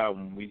 10-song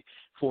album.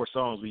 4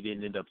 songs we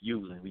didn't end up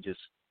using. We just,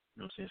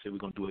 you know what I'm saying, said we're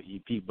gonna do an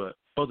EP, but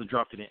supposed to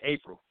drop it in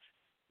April.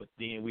 But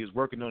then we was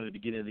working on it at the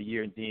beginning of the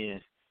year, and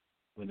then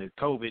when the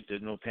COVID,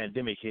 the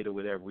pandemic hit or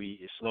whatever,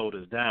 it slowed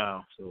us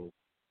down. So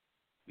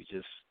we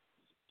just,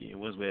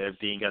 once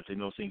everything got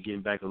to,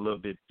 getting back a little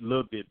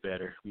bit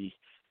better, we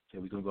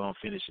said we're going to go and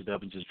finish it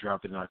up and just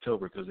drop it in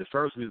October. Because at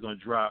first we was going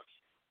to drop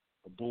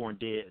a Born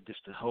Dead, just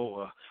the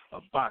whole,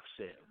 a box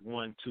set,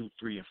 1, 2,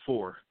 3, and 4.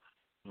 You know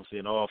what I'm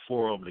saying, all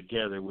 4 of them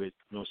together with,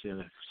 some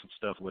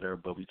stuff, whatever.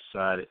 But we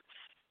decided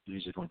we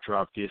was just going to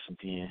drop this and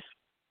then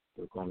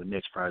work on the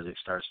next project,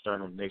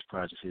 starting on the next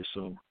project here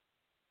soon.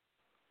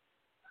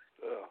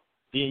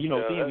 Then,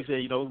 then we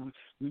said,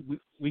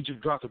 we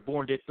just dropped a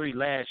Born Dead 3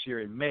 last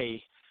year in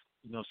May,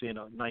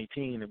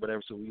 19 or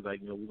whatever. So we we're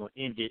going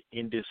to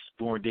end this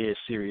Born Dead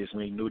series.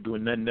 We ain't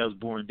doing nothing else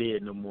Born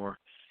Dead no more.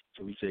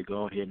 So we said,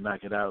 go ahead and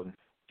knock it out. And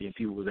then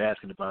people was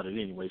asking about it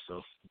anyway,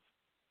 so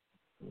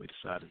we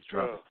decided to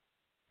drop it.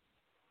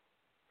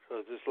 So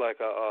it's just like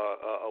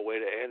a way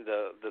to end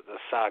the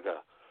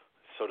saga,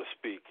 so to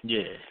speak.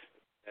 Yeah.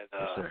 And,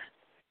 yes, sir.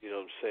 You know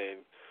what I'm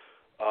saying?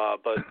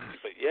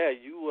 But yeah,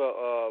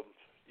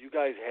 you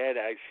guys had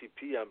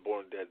ICP on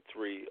Born Dead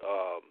 3.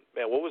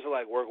 Man, what was it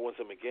like working with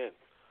them again?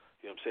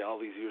 You know what I'm saying? All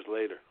these years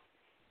later.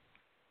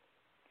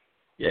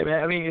 Yeah,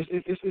 man. I mean,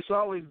 it's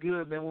always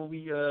good, man, when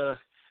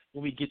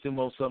we get them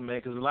on something,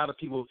 man, because a lot of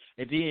people,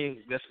 and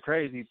then that's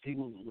crazy.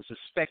 People were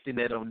suspecting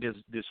that on this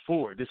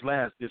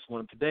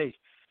one today,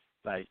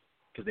 like,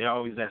 because they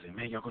always asking,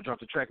 man, y'all gonna drop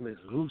the track list?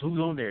 Who's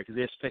on there? Because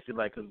they expected,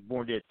 like, because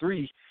Born Dead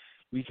 3,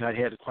 we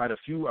had quite a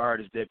few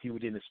artists that people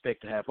didn't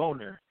expect to have on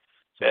there.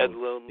 So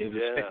Bedlam, they was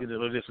expecting a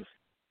little this.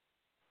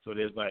 So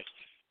there's like,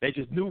 they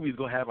just knew we was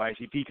gonna have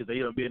ICP because they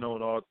had been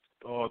on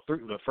all 3,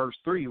 the first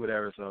 3,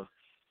 whatever. So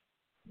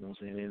you know what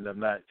I'm saying, it ended up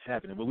not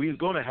happening. But we was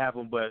gonna have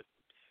them, but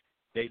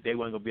they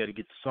wasn't gonna be able to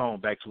get the song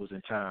back to us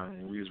in time,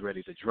 and we was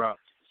ready to drop.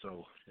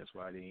 So that's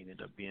why they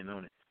ended up being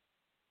on it.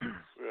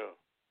 Yeah.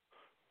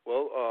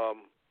 Well,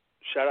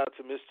 shout out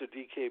to Mr.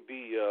 DKB.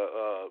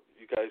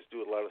 You guys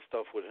do a lot of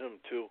stuff with him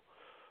too.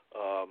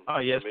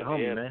 Yes, the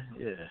homie, man.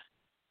 Yeah.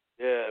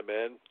 Yeah,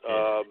 man.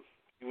 Yeah.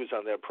 He was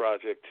on that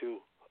project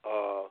too.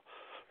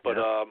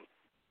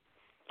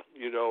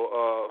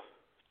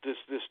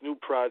 This new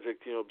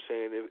project, you know what I'm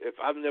saying, if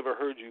I've never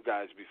heard you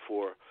guys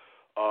before,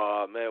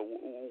 man,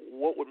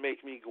 what would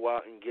make me go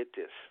out and get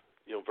this,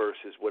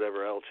 versus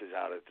whatever else is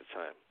out at the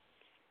time?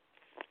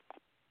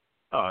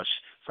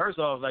 First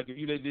off, like, if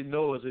you didn't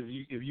know us, if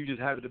you just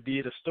happen to be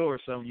at a store or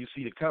something, you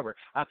see the cover.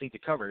 I think the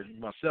cover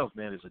myself,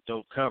 man, is a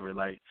dope cover.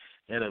 Like,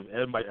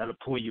 that'll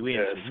pull you in.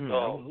 Yeah, and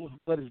say,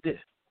 what is this?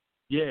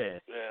 Yeah.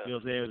 Yeah. You know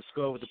what I'm saying? The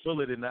skull with the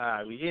bullet in the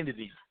eye. We ended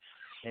it.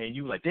 And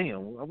you like,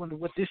 damn, I wonder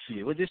what this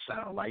is. What this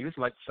sound like? This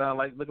look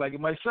like it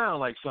might sound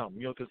like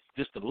something, because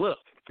just the look,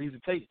 the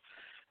presentation.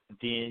 And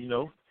then,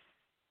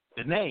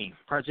 the name,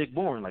 Project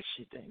Born, like,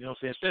 shit, you know what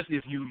I'm saying? Especially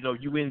if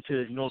you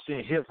into,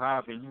 hip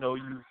hop and,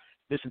 you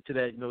listen to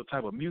that,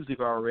 type of music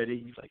already.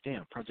 You're like,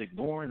 damn, Project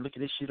Born, look at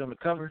this shit on the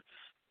cover.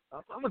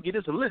 I'm going to get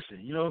this a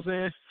listen, you know what I'm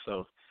saying?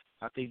 So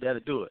I think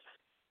that'll do it.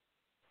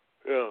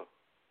 Yeah.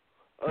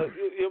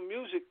 Your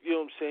music, you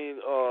know what I'm saying,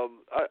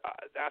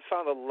 I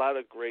found a lot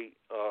of great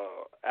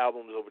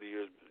albums over the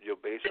years,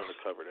 based on the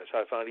cover. That's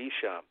how I found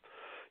Esham,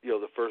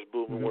 the first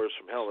Booming Words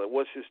from Hell. Like,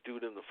 what's this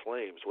dude in the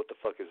flames? What the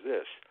fuck is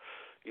this?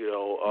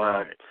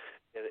 Right.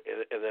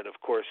 And then, of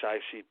course,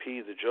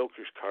 ICP, the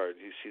Joker's card.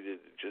 You see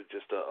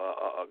just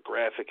a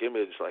graphic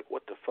image, like,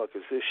 what the fuck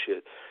is this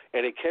shit?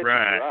 And it catches your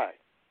eye,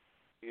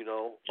 Yep.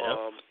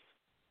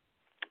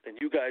 And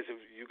you guys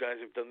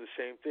have done the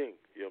same thing.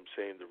 You know what I'm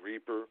saying? The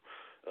Reaper,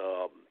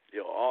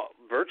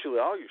 virtually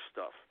all your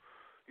stuff.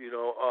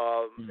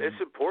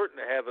 It's important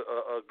to have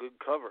a good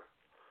cover.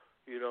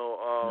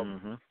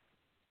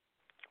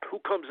 Who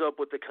comes up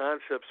with the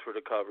concepts for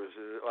the covers?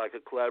 Is it like a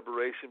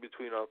collaboration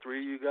between all 3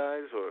 of you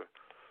guys, or?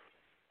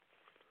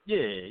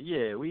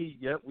 Yeah,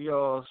 we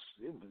all.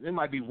 There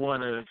might be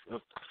one or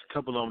a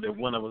couple of them that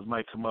one of us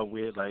might come up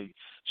with, like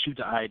shoot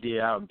the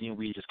idea out, and then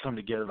we just come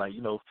together, like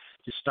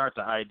just start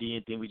the idea,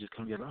 and then we just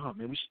come together. Oh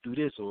man, we should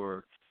do this,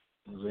 or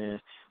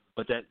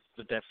But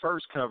that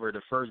first cover,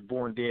 the first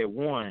Born Dead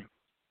 1,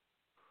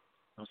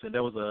 I'm saying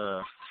that was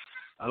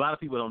a lot of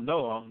people don't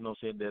know.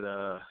 Saying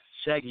that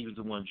Shaggy was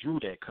the one who drew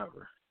that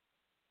cover,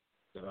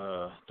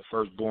 the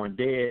first Born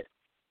Dead.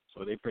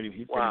 So he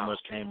pretty much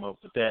came up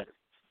with that.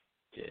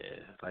 Yeah,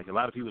 like a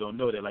lot of people don't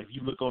know that. Like if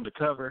you look on the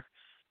cover,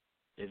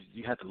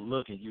 you have to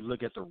look and you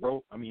look at the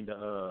rope. I mean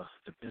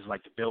it's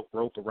like the belt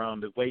rope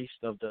around the waist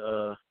of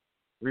the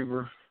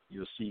Reaper.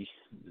 You'll see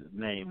the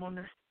name on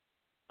there.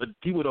 But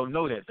people don't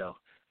know that though.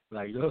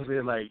 Like, you know what I'm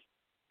saying? Like,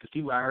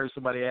 because I heard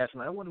somebody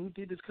asking, I wonder who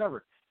did this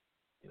cover.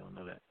 You don't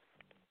know that.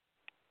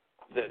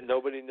 That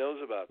nobody knows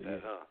about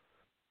that, huh?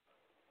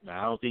 No,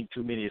 I don't think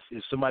too many.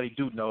 If somebody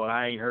do know,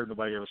 I ain't heard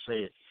nobody ever say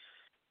it.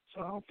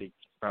 So I don't think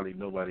probably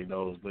nobody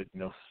knows, but you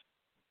know.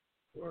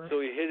 So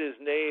he hid his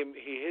name.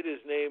 He hid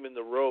his name in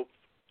the rope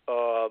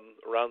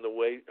around the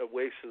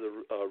waist of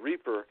the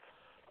Reaper.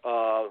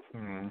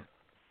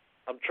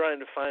 I'm trying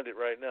to find it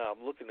right now.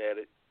 I'm looking at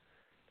it.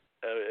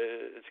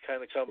 It's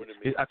kind of coming to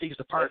me. I think it's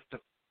the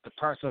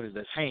parts of it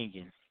that's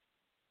hanging.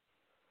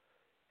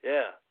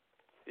 Yeah.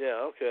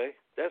 Yeah. Okay.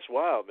 That's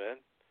wild, man.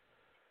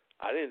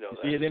 I didn't know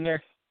that. See it in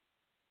there?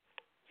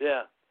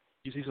 Yeah.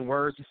 You see some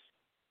words?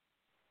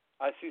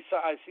 I see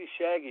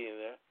Shaggy in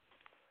there.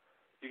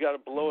 You got to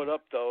blow it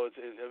up though.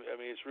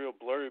 It's real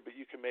blurry, but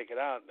you can make it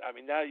out. I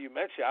mean, now you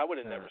mention, I would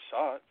have never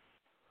saw it.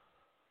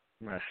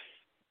 Right.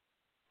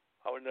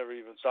 I would never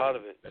even thought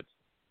of it.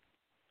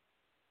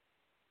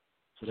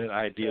 So that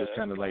idea is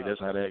kind of like that's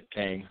how that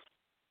came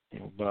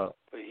about.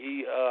 But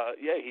he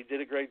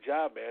did a great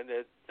job, man.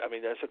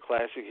 That's a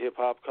classic hip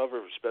hop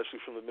cover, especially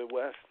from the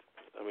Midwest.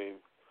 I mean,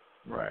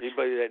 right.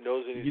 Anybody that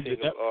knows anything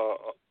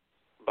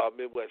about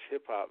Midwest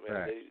hip hop, man,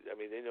 right.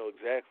 They know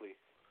exactly.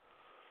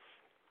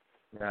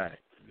 Right.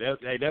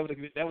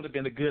 That would have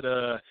been a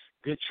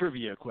good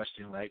trivia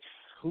question. Like,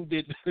 who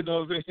did? You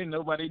know,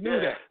 nobody knew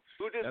that.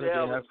 Who did that the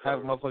album? Have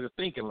a motherfucker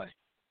thinking like,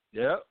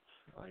 yep.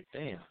 Like,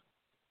 damn.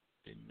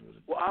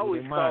 Well, I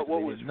always thought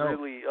what was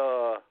really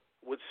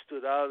what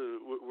stood out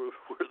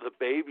were the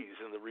babies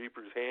in the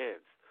Reaper's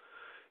hands.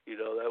 You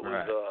know, that was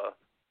right.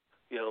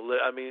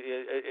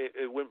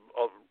 It went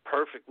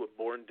perfect with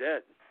Born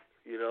Dead.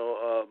 You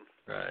know,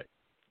 right.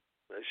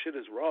 That shit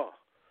is raw.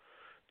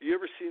 Do you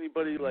ever see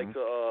anybody like?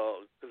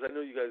 Because I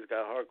know you guys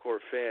got hardcore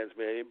fans,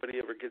 man. Anybody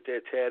ever get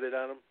that tatted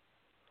on them?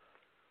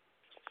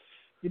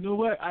 You know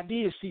what? I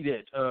did see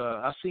that.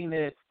 I seen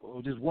that.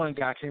 This one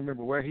guy, I can't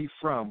remember where he's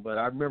from, but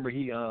I remember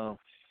I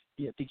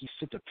think he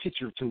sent a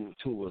picture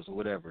to us or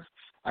whatever.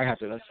 I have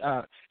to.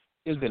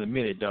 It's been a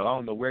minute though. I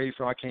don't know where he's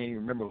from. I can't even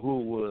remember who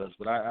it was,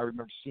 but I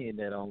remember seeing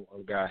that on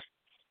a guy.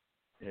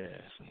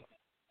 Yeah.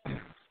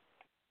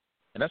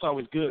 And that's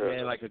always good,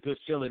 man. Like a good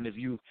feeling if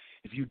you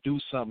do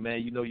something,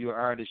 man. You know you're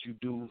an artist. You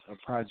do a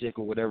project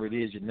or whatever it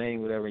is, your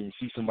name, whatever, and you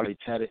see somebody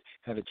have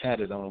it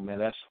tatted on, man.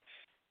 That's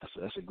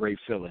a great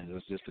feeling.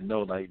 It's just to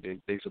know like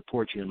they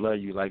support you and love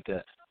you like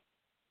that.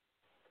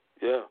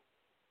 Yeah,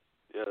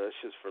 that's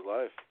just for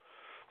life.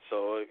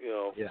 So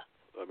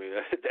I mean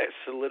that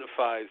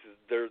solidifies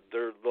their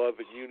love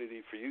and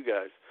unity for you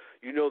guys.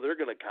 You know they're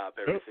gonna cop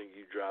everything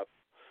you drop.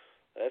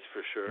 That's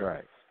for sure.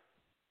 Right.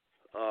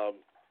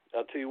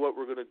 I'll tell you what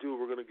we're going to do.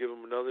 We're going to give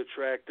him another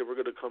track. Then we're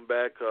going to come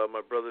back.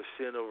 My brother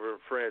Sin over in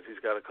France,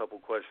 he's got a couple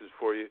questions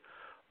for you.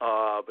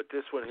 But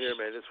this one here,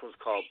 man, this one's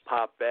called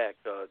Pop Back.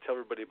 Tell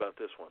everybody about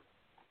this one.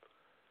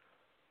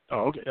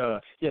 Oh, okay.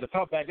 The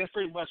Pop Back, that's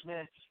pretty much,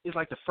 man, it's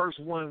like the first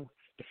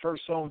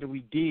song that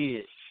we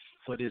did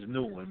for this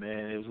new one,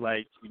 man. It was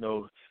like, you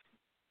know,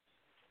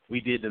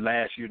 we did the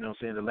last year, you know what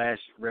I'm saying, the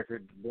last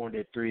record, Born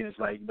Dead 3, and it's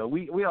like, you know,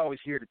 we always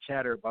hear the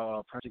chatter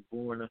about Project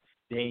Born,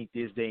 they ain't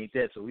this, they ain't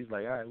that. So he's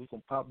like, all right, we're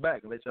going to pop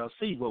back and let y'all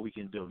see what we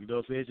can do. You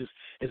know what I'm saying?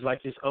 It's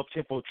like this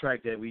up-tempo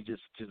track that we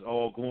just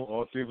all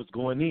three of us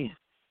going in.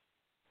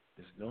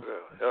 You know?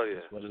 Hell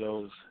yeah.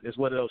 It's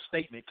one of those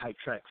statement-type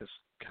tracks. That's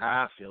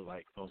how I feel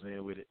like, you know what I'm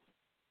saying, with it.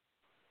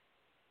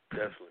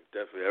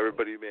 Definitely.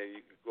 Everybody, man,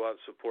 you can go out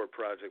and support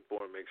Project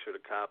Born. Make sure to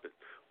cop it.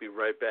 Be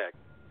right back.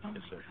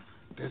 Yes, sir.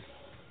 This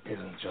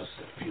isn't just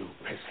a few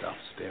pissed-off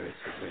spirits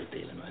that we're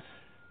dealing with.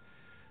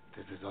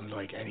 This is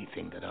unlike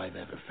anything that I've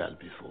ever felt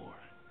before.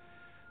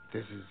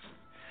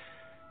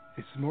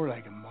 It's more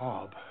like a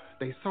mob.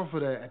 They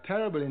suffered a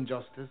terrible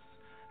injustice,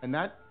 and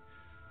that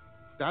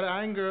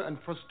anger and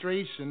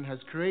frustration has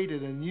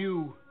created a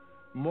new,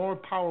 more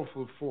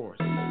powerful force.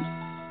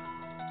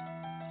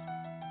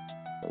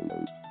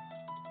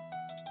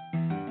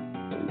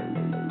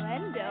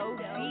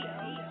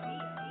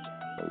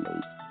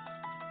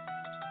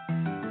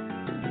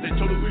 They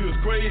told us we was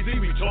crazy,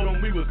 we told them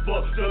we was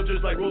fucked up,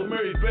 just like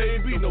Rosemary's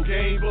Baby. No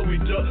game, but we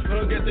duck.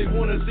 I guess they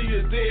wanna see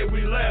us dead.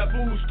 We laugh,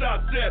 who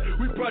stop that?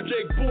 We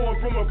Project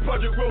Born from a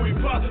project where we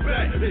pop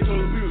back. They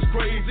told us we was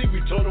crazy, we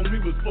told them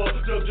we was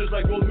fucked up, just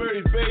like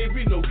Rosemary's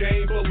Baby. No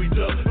game, but we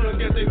duck. I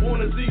guess they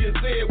wanna see us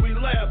dead. We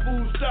laugh,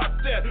 who stop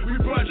that?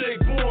 We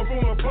Project Born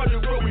from a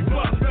project where we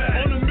pop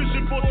back. On a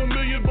mission for $1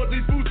 million, but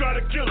these fools try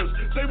to kill us.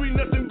 Say we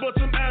nothing but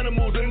some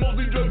animals and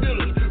mostly drug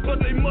dealers,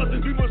 but they mustn't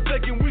be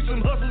mistaken. We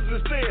some hustlers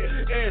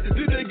instead. And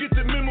did they get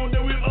the memo that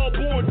we all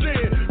born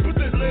dead? Put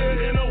this lead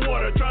in the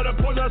water, try to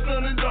poison our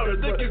son and daughter.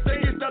 They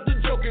can stop the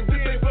joking,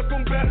 this ain't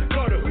welcome back,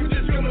 Carter. We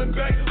just coming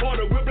back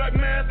harder with black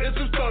math and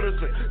some starters.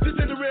 This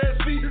ain't the Red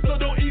Sea, so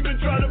don't even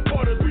try to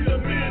part us. We the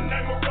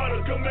midnight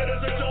marauders, come at us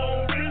at your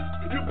own risk.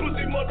 You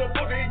pussy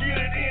motherfucker ain't get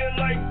it in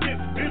like this.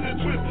 Here's a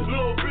twist,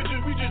 little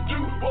bitches, we just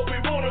do what we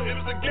wanna. If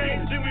it's a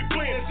game, then we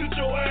playing, sit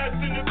your ass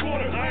in the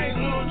corner. I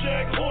ain't Lil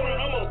Jack Horner,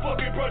 I'm a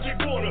fucking Project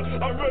Born.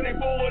 I'm running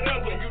for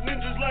whatever, you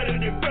ninjas like lighter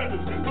than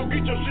feathers. So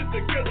get your shit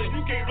together,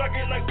 you can't rock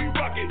it like we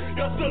rock it.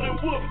 Y'all selling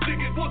wolf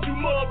tickets, won't you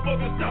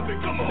motherfuckers stop it?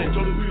 Come on. They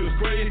told us we was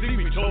crazy,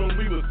 we told them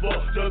we was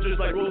fucked up. Just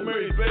like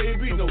Rosemary's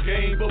Baby, no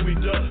game, but we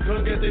duck.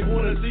 Cause guess they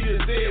wanna see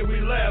us dead,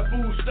 we laugh,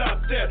 fool,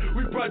 stop that.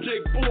 We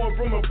project born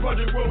from a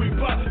project where we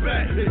pop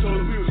back. They told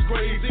us we was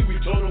crazy, we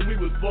told them we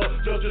was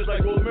fucked up. Just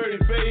like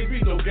Rosemary's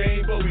Baby, no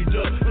game, but we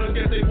duck. Cause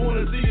guess they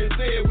wanna see us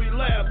dead, we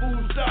laugh, fool,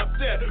 stop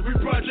that. We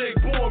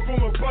project born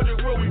from a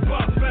project where we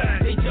pop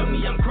back. They tell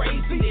me I'm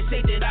crazy, they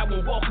say that I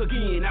won't walk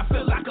again. I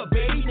feel like a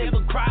baby,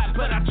 never cried,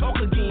 but I talk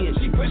again.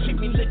 She breastfeed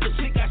me, liquor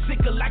sick, I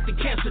sicker like the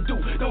cancer do.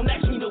 Don't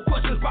ask me no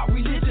questions about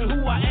religion,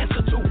 who I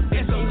answer to.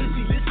 As long as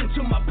he listen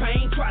to my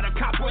pain, try to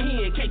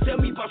comprehend. Can't tell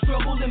me about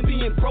struggle and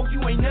being broke,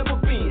 you ain't never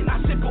been.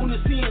 I sip on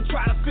the sea and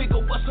try to figure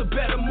what's a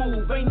better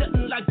move. Ain't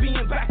nothing like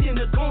being back in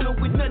the corner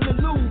with nothing to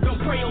lose. Don't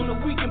pray on the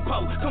weak and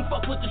poor, come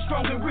fuck with the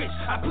strong and rich.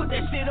 I put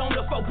that shit on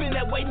the folk, been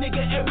that way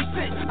nigga ever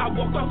since. I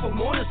walked off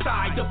from on the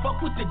side to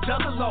fuck with the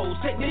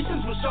juggalos.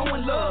 Technicians were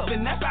showing love,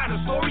 and that's how the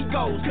story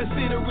goes.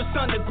 Consider us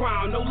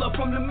underground, no love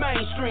from the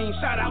mainstream.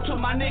 Shout out to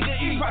my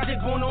nigga E,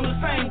 Project Born on the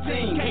same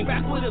team. Came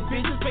back with a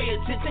business, pay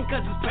attention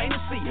cause it's pain to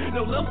see.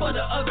 No love for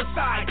the other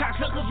side,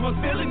 cocksuckers was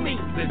feeling me.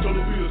 They told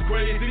us we was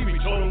crazy, we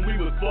told them we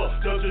was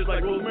fucked up. Just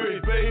like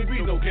Rosemary's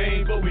Baby, no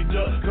game, but we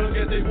duck. Cause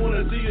guess they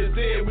wanna see us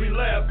dead, we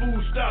laugh,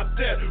 fool, stop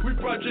that. We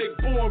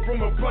project born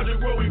from a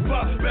project where we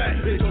pop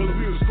back. They told us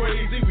we was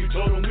crazy, we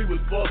told them we was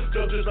fucked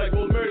up. Just like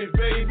Rosemary's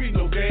Baby,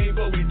 no game,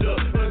 but we duck.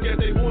 Cause guess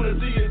they wanna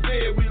see us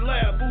dead, we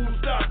laugh, fool,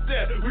 stop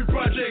that. We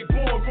project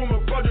born from a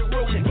project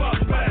where we pop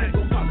back.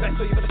 Don't pop back,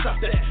 so you better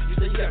stop that. You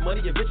say you got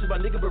money and bitches, my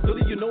nigga, but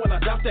really you know when I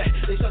drop that.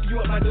 They suck you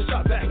up like the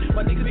shop back.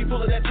 My niggas be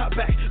full of that top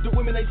back. The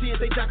women they see it,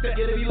 they jock that.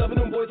 Yeah, they be loving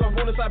them boys on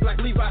the side, black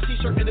Levi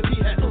t-shirt and the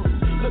P-hat.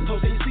 Look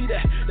close and you see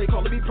that. They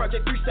calling me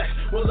Project 3 Stacks.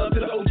 One love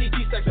to the OG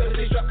T-Stacks. Better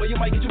stay strapped, but you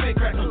might get your head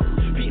cracked.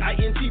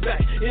 P-I-N-T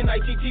back.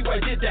 N-I-T-T-Y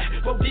did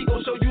that. Hope D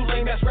gon' show you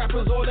lame ass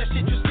rappers all that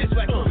shit you spit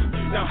back.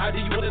 Now how do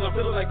you want it? I'm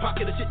feeling like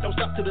pocket. The shit don't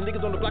stop till the niggas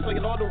on the block like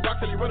an all the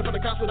rock. So you running from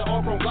the cops with an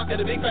all-grown block. And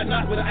a big fat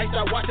knot with an iced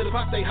out watch. And the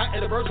pop stay hot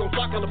and the birds gon'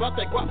 flock. All about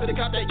that guap for the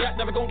cop that yacht.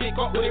 Never gon' get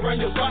caught when they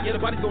run your spot. Yeah,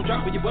 the body's gon'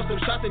 drop when you bust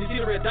them shots. And you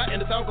see the red dot. And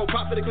the sound gon'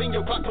 pop for the clean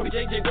your clock. Told me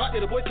JJ Watt. Yeah,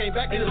 the boys came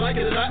back. Either like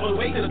it or not. On the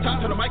way to the top.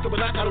 Turn the mic up a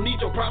notch. I don't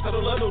need your props. I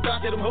don't love no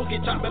dots. Yeah, them hoes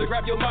get chopped. Better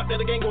grab your mop. Then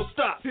the game gon'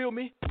 stop. Feel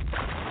me?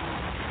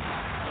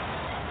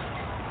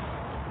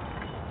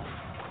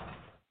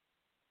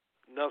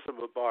 Nothing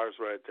but bars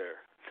right there.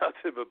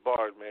 Nothing but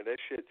bars, man. That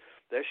shit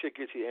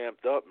gets you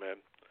amped up, man.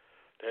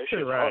 That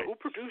shit. Right. Who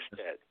produced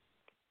that?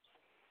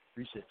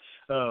 Appreciate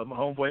it. My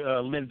homeboy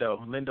Lindo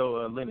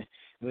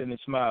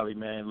Smiley,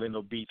 man.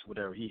 Lindo Beats,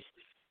 whatever. He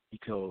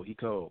cold. He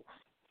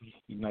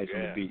nice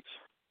on the beats.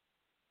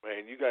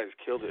 Man, you guys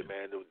killed it,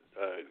 man. You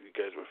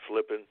guys were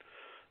flipping.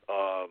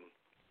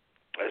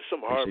 That's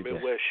some hard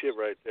Midwest shit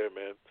right there,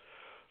 man.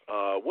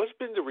 What's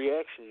been the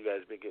reaction you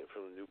guys been getting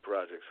from the new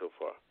project so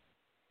far?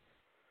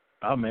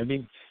 Oh man,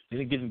 been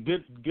getting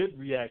good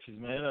reactions,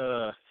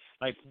 man.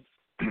 Like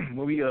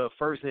when we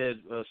first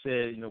had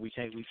said, you know, we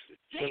came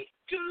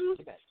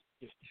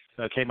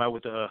out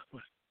with the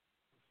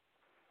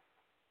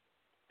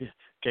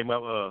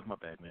my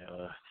bad,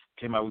 man.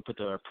 Came out, we put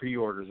the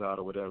pre-orders out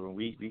or whatever, and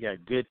we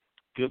got good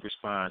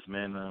response,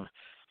 man.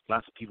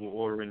 Lots of people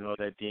ordering and all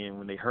that. Then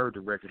when they heard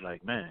the record,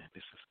 like, man,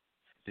 this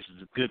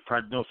is a good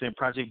project. You know what I'm saying?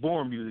 Project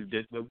Born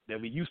music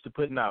that we used to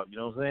putting out. You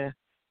know what I'm saying?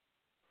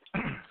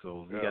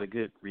 So we got a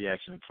good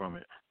reaction from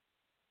it.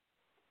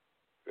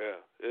 Yeah,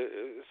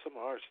 it's some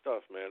hard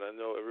stuff, man. I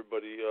know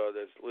everybody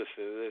that's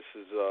listening to this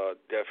is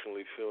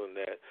definitely feeling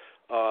that.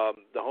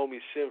 The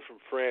homie Sim from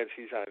France,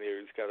 he's on here.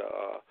 He's got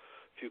a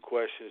few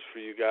questions for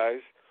you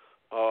guys.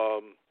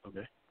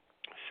 Okay.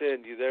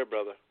 Sin, you there,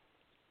 brother?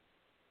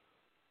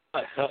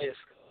 Hi, Scott.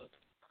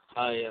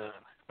 Hi,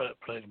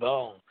 Project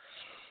Born.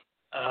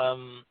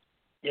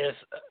 Yes,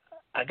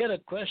 I got a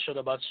question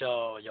about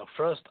your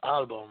first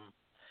album,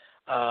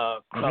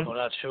 Crop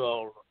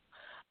Natural.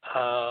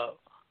 How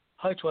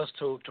it was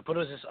to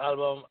produce this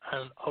album,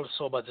 and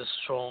also about the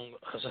song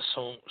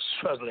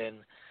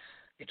Struggling.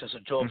 It was a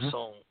job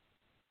song.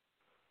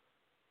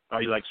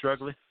 Are you like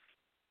Struggling?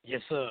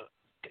 Yes, sir.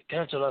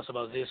 Can you tell us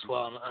about this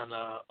one and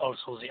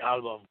also the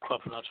album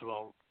Crop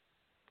Natural?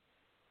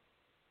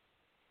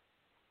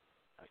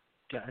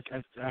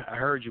 I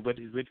heard you. What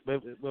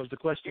was the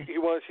question? He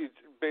wants you to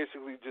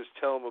basically just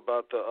tell him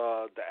about the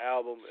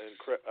album and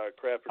Crap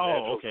Natural.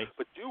 Oh, okay.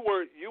 But you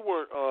weren't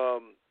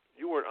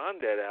on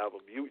that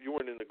album. You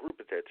weren't in the group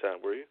at that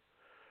time, were you?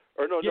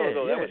 Or no,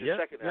 that was your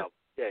second album.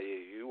 Yeah,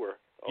 you were.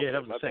 Okay, yeah,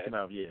 that was the second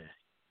album. Yeah.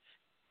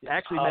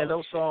 Actually, man,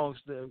 those songs.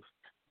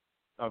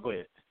 Oh, go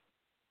ahead.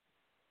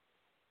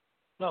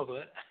 No, go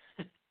ahead.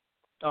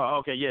 Oh,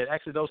 okay, yeah.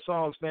 Actually, those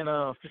songs, man.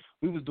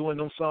 We was doing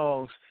those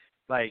songs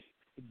like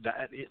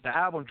the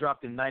album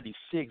dropped in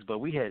 '96, but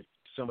we had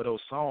some of those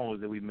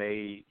songs that we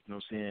made. You know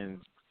what I'm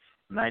saying?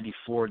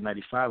 94,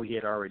 95, we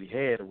had already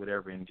had or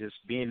whatever, and just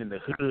being in the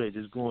hood,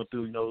 just going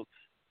through, you know,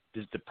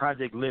 just the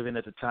project living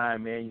at the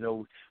time, man. You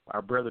know,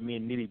 our brother, me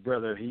and Nitty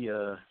brother, he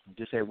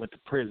just had went to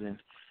prison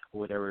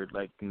whatever,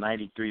 like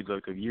 93,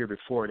 like a year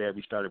before that,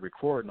 we started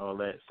recording all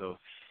that. So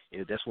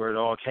that's where it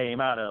all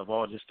came out of,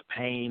 all just the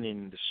pain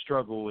and the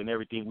struggle and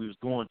everything we was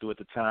going through at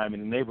the time in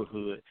the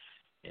neighborhood.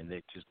 And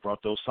they just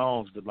brought those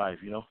songs to life,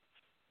 you know?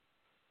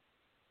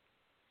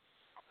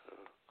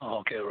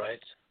 Okay, right.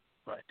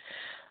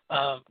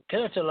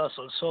 Can you tell us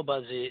also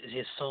about the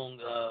song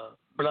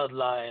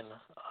Bloodline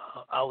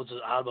out the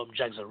album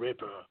Jack the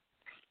Ripper?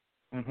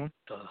 Mm-hmm.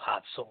 The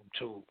hot song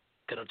too.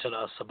 Can you tell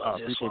us about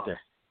this one? That.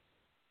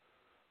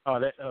 Oh,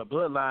 that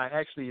Bloodline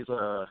actually is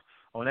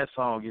on that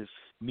song is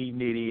me,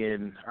 Nitty,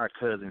 and our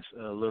cousins,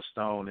 Lil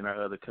Stone, and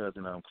our other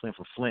cousin, Clint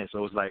from Flint.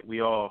 So it's like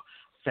we all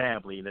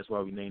family, and that's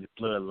why we named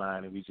it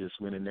Bloodline. And we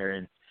just went in there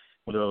and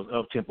one of those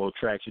up-tempo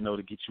tracks, you know,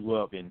 to get you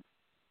up, and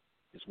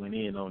just went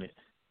in on it.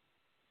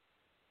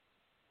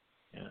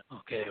 Yeah.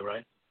 Okay,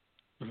 right.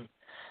 Mm-hmm.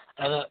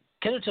 And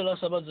can you tell us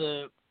about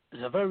the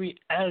very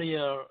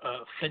earlier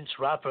Flint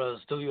rappers?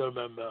 Do you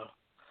remember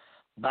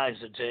back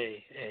the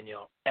day in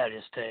your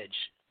early stage?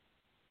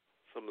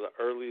 Some of the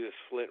earliest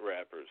Flint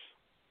rappers.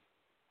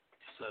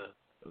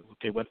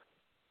 Okay, what?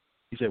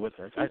 You said what?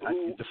 Who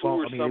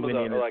were some of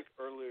the like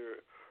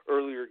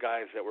earlier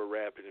guys that were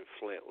rapping in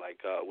Flint?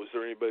 Like, was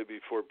there anybody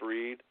before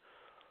Breed?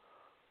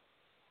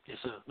 Yes,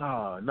 sir.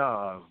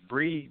 No.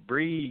 Breed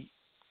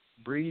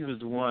was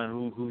the one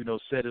who you know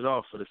set it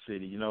off for the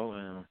city. You know,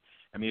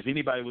 I mean, if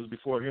anybody was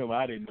before him,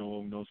 I didn't know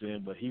him. You know what I'm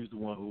saying? But he was the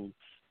one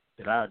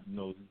that I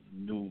knew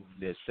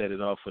that set it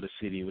off for the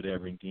city,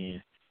 whatever. And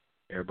then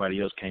everybody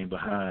else came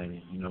behind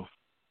and, you know,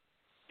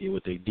 did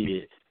what they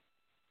did.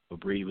 But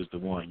Breed was the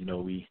one. You know,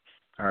 we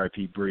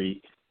R.I.P.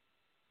 Breed.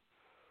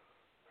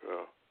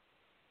 Yeah,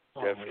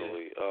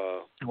 definitely.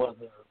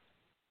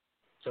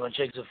 So when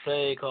Jake the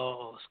Flake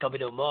or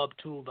Scooby-Doo Mob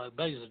too,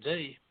 back in the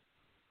day,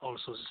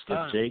 also this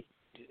time.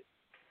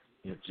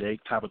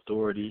 Jake, Top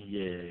Authority,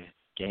 yeah,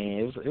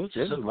 Gang. It was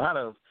just a lot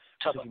of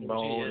Chicken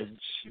Bone.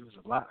 She was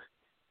a lot.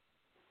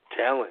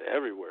 Talent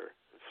everywhere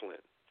in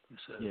Flint.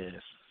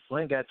 Yes,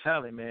 Flint got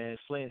talent, man.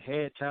 Flint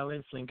had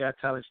talent. Flint got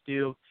talent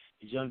still.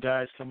 These young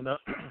guys coming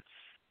up.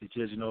 It's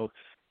just, you know,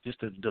 just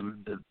the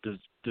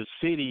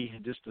city,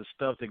 just the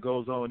stuff that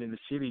goes on in the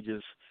city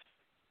just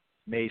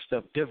made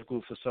stuff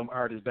difficult for some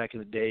artists back in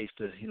the days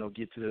to, you know,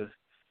 get to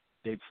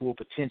their full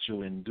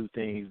potential and do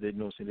things that, you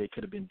know, they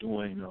could have been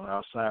doing, you know,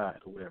 outside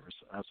or whatever,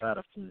 so outside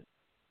of Flint.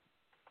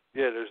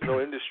 Yeah, there's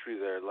no industry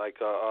there. Like,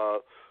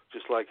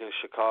 just like in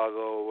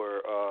Chicago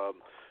or,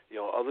 you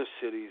know, other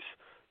cities,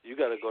 you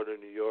got to go to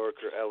New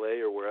York or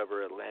L.A. or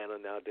wherever, Atlanta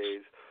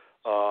nowadays,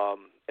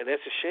 and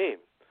that's a shame.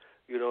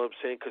 You know what I'm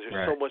saying? Because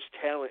there's so much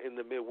talent in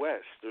the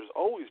Midwest. There's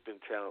always been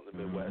talent in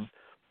the Midwest.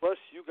 Plus,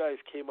 you guys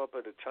came up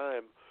at a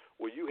time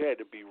where you had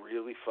to be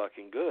really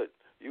fucking good.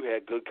 You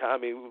had good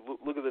comedy.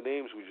 Look at the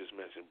names we just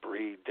mentioned: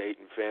 Breed,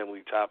 Dayton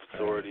Family, Top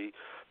Authority,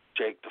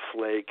 Jake the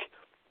Flake.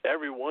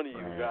 Every one of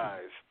you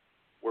guys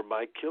were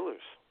mic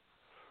killers.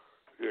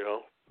 You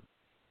know.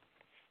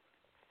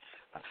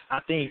 I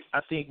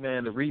think,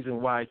 man, the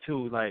reason why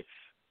too, like,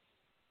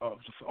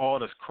 all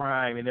this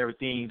crime and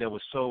everything that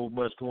was so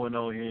much going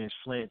on here in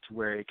Flint, to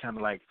where it kind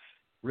of like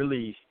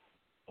really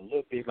a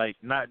little bit like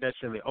not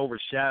necessarily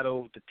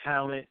overshadowed the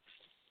talent,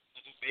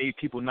 made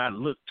people not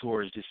look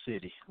towards this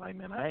city. Like,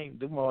 man,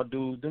 them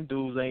dudes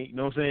ain't, you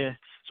know what I'm saying?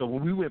 So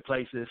when we went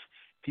places,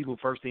 people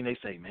first thing they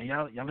say, man,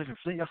 y'all live in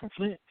Flint, y'all from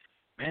Flint?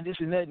 Man, this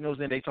and that, you know what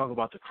I'm saying? They talk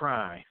about the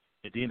crime.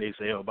 And then they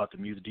say, about the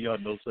music, do y'all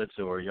know such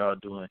or y'all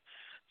doing?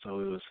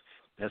 So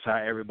that's how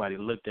everybody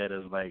looked at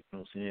us, like, you know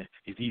what I'm saying?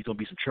 Is these going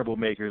to be some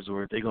troublemakers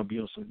or are they going to be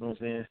on some, you know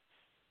what I'm saying?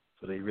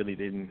 So they really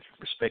didn't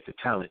respect the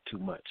talent too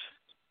much.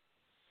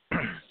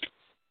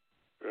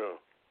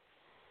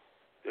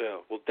 Yeah.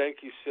 Well, thank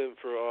you, Sim,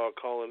 for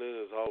calling in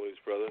as always,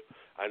 brother.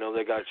 I know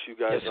they got you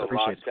guys on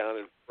lockdown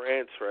in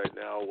France right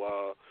now.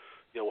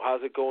 You know,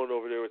 how's it going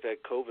over there with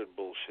that COVID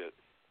bullshit?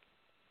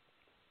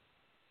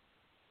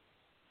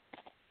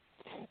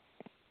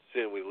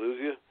 Sim, we lose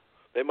you?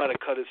 They might have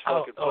cut his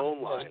fucking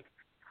phone line.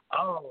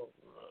 Oh,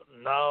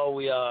 now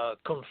we are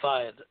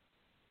confined.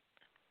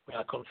 We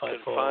are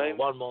confined for 1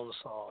 month.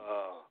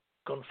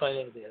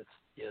 Confined,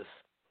 yes.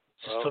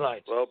 Just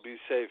tonight. Well, be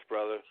safe,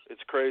 brother.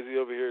 It's crazy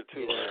over here,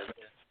 too, man.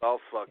 It's all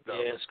fucked up.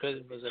 Yeah, it's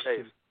crazy. Be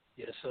safe.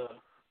 Yes, sir.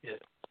 Yeah.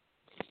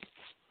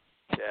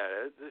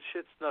 Yeah, this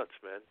shit's nuts,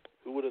 man.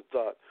 Who would have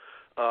thought?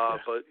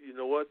 But you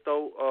know what,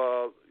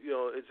 though? You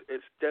know,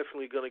 it's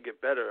definitely going to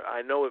get better.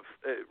 I know it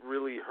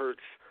really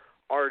hurts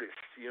artists,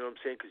 you know what I'm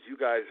saying? Because you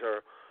guys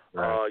are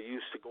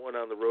used to going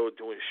on the road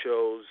doing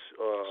shows.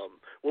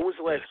 When was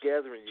the last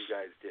gathering you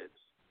guys did?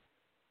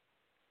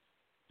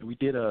 We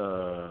did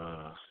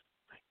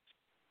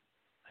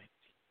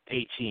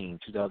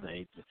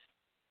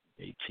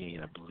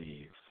 2018, I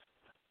believe.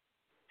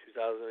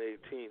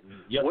 2018.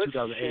 Yeah, What's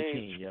 2018.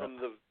 Changed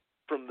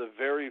from the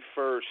very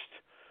first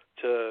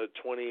to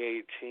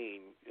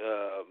 2018?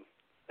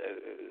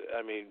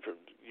 I mean,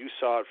 you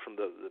saw it from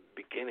the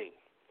beginning.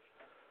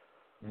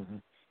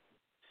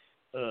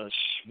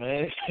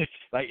 Man,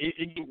 like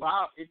it get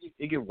wild.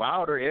 It get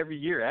wilder every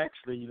year.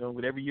 Actually, you know,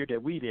 with every year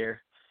that we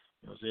there,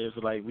 You know what I'm saying?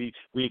 So like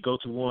we'd go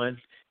to one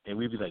and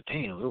we'd be like,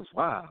 damn, it was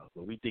wild.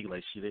 But we think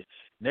like shit.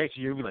 Next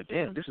year we'd be like,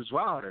 damn, this is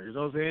wilder. You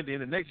know what I'm saying?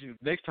 Then the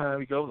next time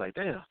we go like,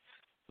 damn.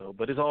 So,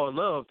 but it's all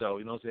love though.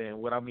 You know what I'm saying?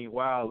 What I mean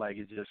wild, like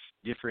it's just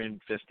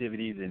different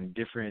festivities and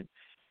different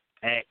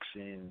acts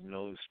and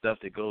stuff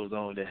that goes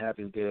on that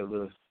happens there,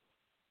 and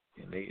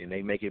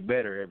they make it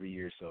better every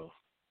year. So,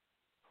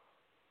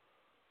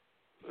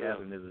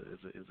 gathering is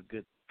a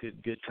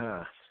good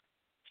time.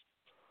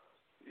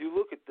 You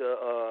look at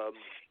the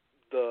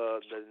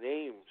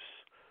names,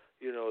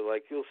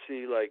 like you'll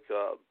see like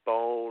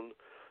Bone,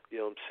 you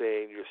know what I'm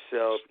saying,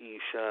 yourself,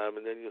 Esham,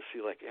 and then you'll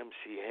see like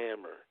MC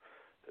Hammer,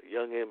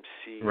 Young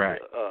MC, right.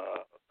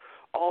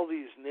 All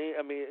these names.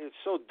 I mean, it's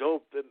so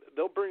dope.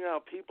 They'll bring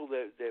out people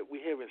that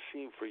we haven't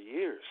seen for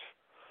years.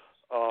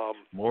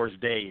 Morris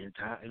Day and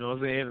you know what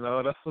I'm saying, and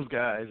all those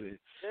guys.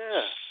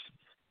 Yeah,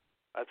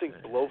 I think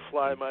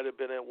Blowfly might have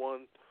been at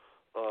one,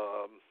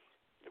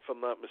 if I'm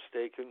not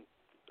mistaken.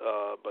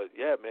 But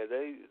yeah, man,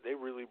 they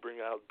really bring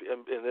out,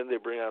 and then they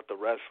bring out the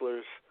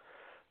wrestlers.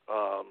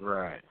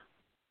 Right.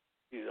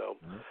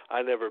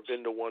 I never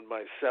been to one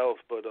myself,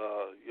 but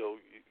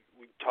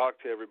we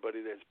talked to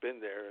everybody that's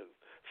been there and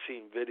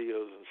seen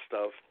videos and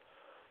stuff.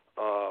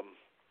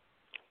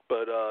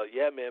 But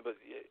yeah, man. But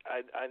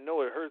I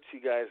know it hurts you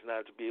guys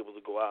not to be able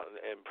to go out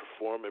and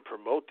perform and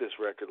promote this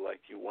record like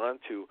you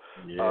want to.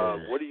 Yeah.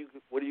 What do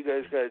you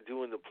guys got to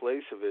do in the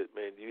place of it,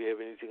 man? Do you have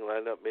anything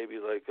lined up? Maybe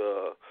like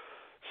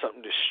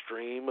something to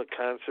stream, a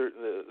concert,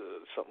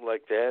 something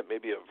like that.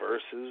 Maybe a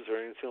versus or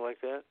anything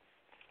like that.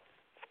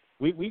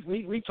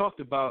 We talked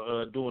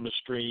about doing a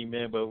stream,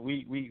 man, but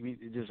we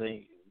just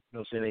ain't.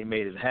 Saying they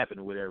made it happen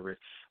or whatever.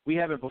 We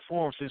haven't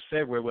performed since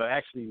February. Well,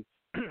 actually,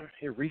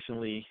 here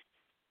recently,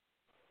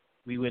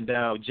 we went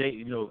down.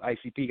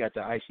 ICP got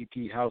the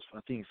ICP house. I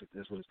think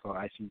that's what it's called,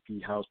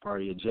 ICP house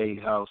party at J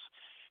House,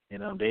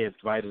 and they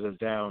invited us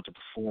down to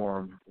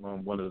perform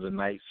on one of the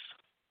nights.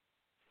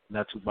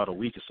 About a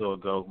week or so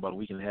ago, about a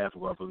week and a half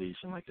ago, I believe,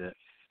 something like that.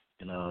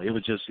 And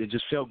it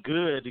just felt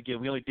good to get.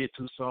 We only did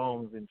 2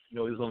 songs, and it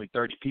was only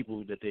 30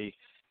 people that they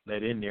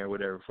let in there,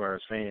 whatever, as far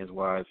as fans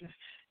wise. And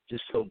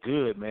just so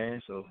good,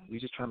 man. So we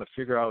just trying to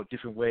figure out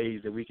different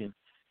ways that we can,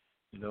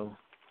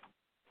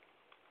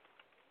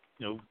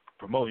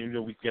 promote.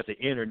 We got the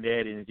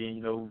internet, and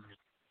then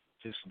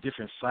just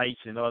different sites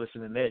and all this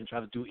and that, and try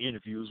to do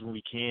interviews when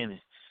we can.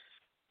 And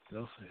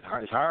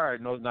it's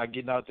hard, not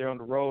getting out there on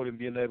the road and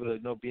being able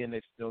to, being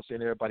that,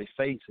 seeing everybody's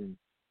face and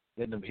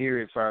letting them hear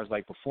it, as far as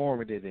like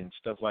performing it and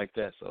stuff like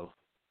that. So,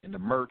 and the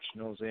merch, you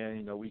know what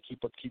I'm saying? We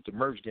keep the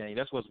merch game.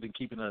 That's what's been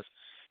keeping us,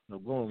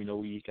 going.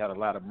 We got a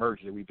lot of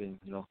merch that we've been,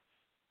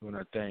 doing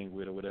our thing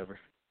with or whatever.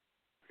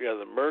 Yeah,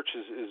 the merch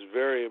is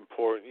very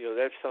important.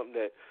 That's something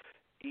that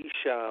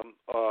Esham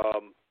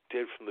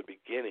did from the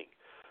beginning.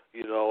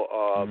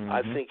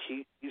 I think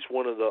he's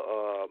one of the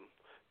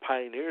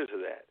pioneers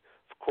of that.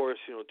 Of course,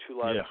 Two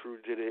Live Crew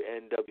did it,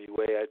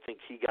 NWA. I think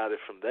he got it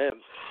from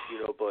them,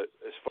 But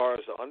as far as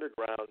the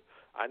underground,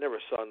 I never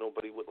saw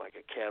nobody with like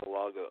a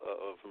catalog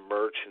of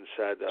merch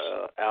inside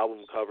the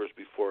album covers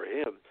before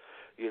him.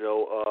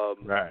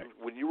 Right.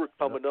 When you were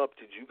coming up,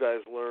 did you guys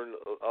learn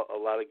a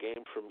lot of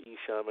game from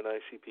Esham and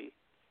ICP?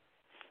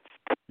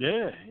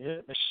 Yeah.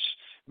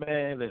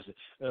 Man, listen,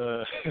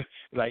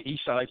 like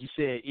Esham, like you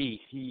said,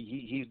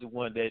 he's the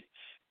one that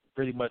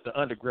pretty much the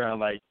underground,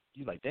 like,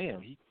 you like,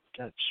 damn, he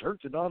got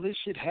shirts and all this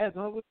shit, hats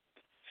and all it.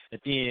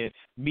 And then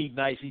meeting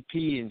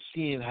ICP and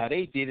seeing how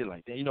they did it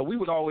like that. We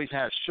would always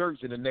have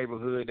shirts in the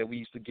neighborhood that we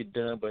used to get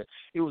done, but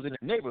it was in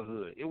the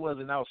neighborhood. It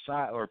wasn't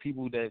outside or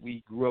people that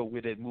we grew up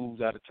with that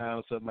moved out of town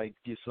or something like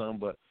get some,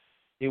 but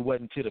it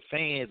wasn't to the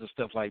fans and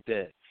stuff like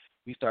that.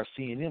 We start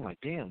seeing them like,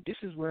 damn, this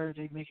is where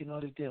they making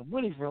all this damn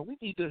money from. We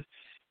need to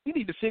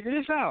figure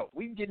this out.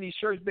 We can get these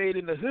shirts made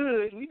in the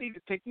hood. We need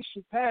to take this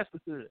shit past the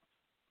hood.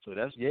 So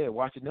that's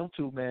watching them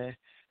two, man.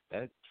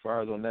 That, as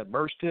far as on that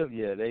merch tip,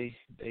 we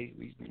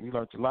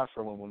learned a lot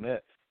from them on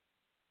that.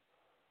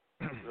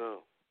 No.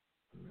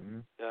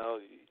 Now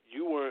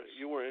you weren't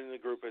in the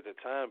group at the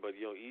time, but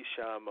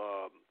Esham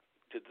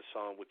did the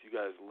song with you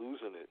guys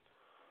losing it.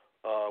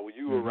 Were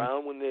you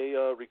around when they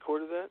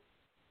recorded that?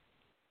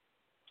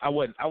 I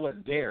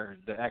wasn't there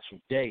the actual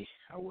day.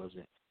 I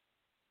wasn't.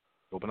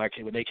 But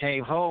when they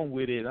came home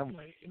with it, I'm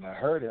like, and I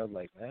heard it, I was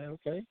like, man,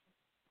 okay.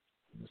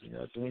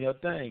 Y'all doing your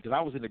thing. Because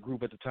I was in the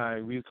group at the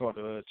time. We were called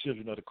the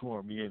Children of the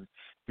Corn, me and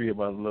 3 of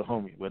my little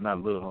homies. Well,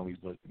 not little homies,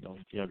 but,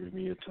 younger than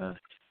me at the time.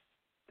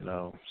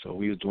 So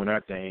we was doing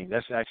our thing.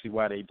 That's actually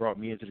why they brought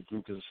me into the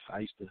group, because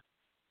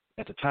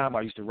at the time,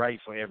 I used to write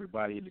for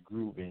everybody in the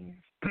group, and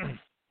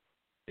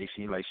they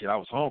seemed like shit. I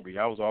was hungry.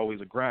 I was always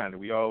a grinder.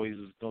 We always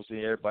don't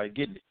see everybody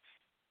getting it.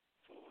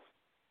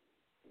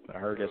 I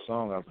heard that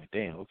song. I was like,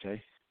 damn,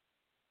 okay.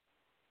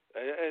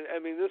 And I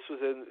mean, this was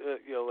in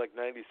like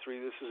 '93.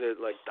 This was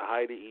at like the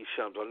height of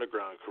Esham's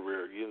underground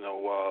career.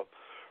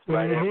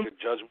 Right after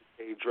Judgment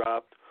Day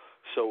dropped.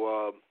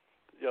 So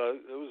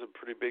it was a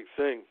pretty big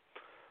thing.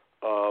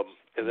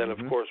 And then of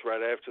course,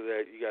 right after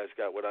that, you guys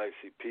got with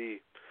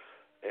ICP,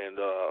 and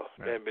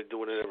been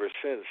doing it ever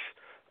since.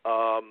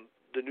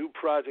 The new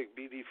project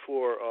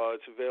BD4,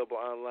 it's available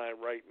online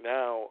right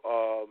now.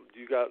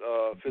 You got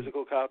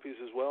physical copies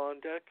as well on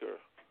deck, or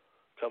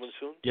coming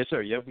soon? Yes,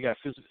 sir. Yeah, we got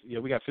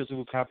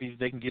physical copies.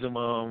 They can get them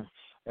on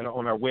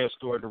our web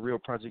store,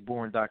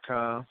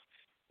 therealprojectborn.com,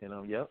 and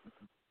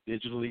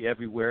digitally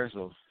everywhere.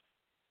 So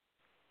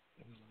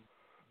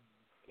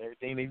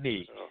everything they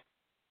need. Oh.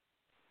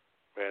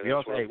 Man,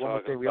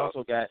 we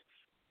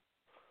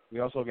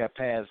also got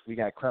paths. We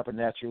got Crapper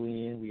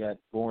Naturally in. We got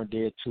Born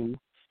Dead 2.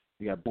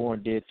 We got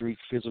Born Dead 3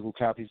 physical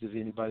copies. If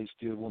anybody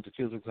still wants the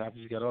physical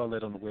copies, we got all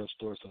that on the web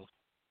store. So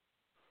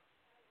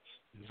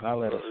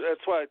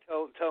that's why I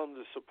tell them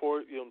to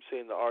support. You know what I'm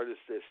saying, the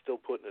artists that's still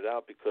putting it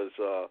out, because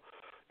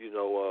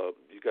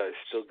you guys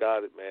still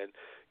got it, man.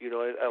 You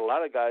know, a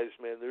lot of guys,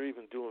 man, they're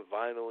even doing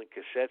vinyl and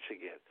cassettes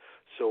again.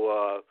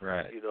 So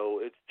right. You know,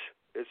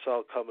 it's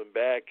all coming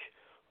back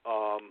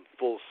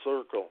full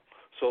circle.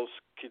 So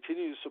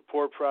continue to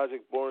support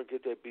Project Born.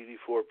 Get that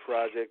BD4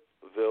 project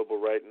available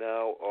right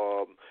now.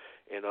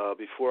 And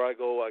before I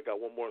go, I got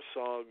one more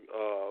song.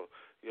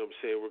 You know what I'm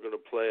saying, we're going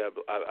to play.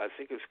 I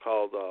think it's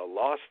called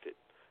Lost It,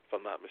 if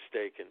I'm not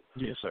mistaken.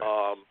 Yes, sir.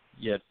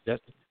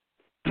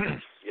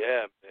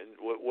 Yeah, and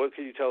what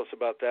can you tell us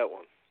about that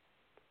one?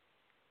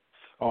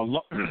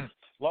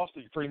 Lost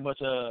It, pretty much,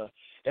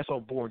 that's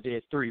on Born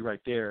Dead 3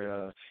 right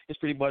there. It's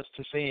pretty much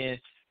to saying,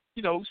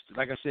 you know,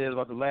 like I said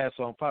about the last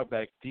song, Pop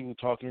Back, people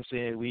talking,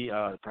 saying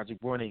Project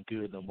Born ain't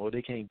good no more.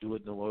 They can't do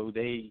it no more.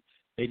 They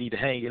need to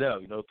hang it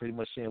up, you know, pretty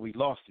much saying we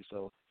lost it.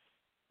 So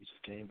we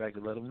just came back to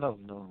let them know,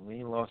 you know, we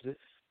ain't lost it.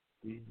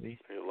 We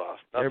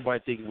lost nothing.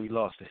 Everybody thinking we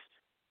lost it.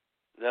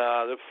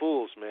 Nah, they're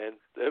fools, man.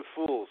 They're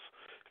fools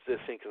if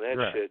they're thinking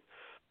that shit.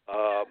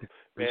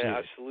 Man,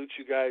 I salute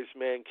you guys,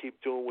 man.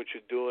 Keep doing what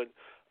you're doing.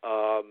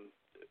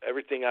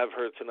 Everything I've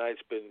heard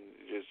tonight's been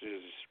just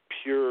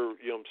pure,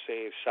 you know what I'm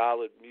saying,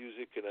 solid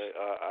music, and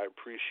I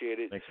appreciate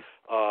it. Thank you.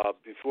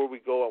 Before we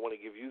go, I want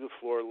to give you the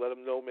floor. Let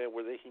them know, man,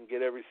 where they can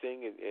get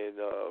everything, and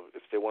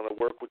if they want to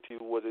work with you,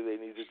 what do they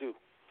need to do?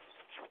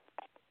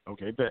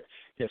 Okay, but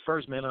yeah,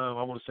 first, man,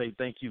 I want to say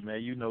thank you,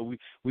 man. You know,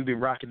 we've been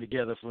rocking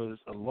together for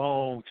a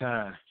long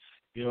time.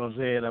 You know what I'm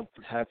saying?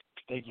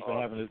 Thank you for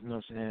having us, you know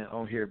what I'm saying,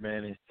 on here,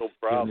 man, and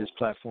giving this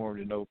platform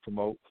to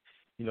promote.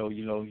 You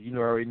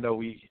already know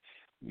we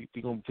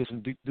gonna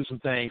do some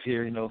things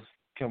here, you know,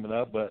 coming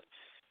up. But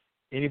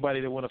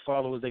anybody that want to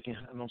follow us, they can, you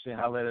know what I'm saying,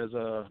 holler at us,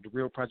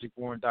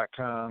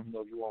 therealprojectborn.com. You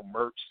know, if you want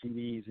merch,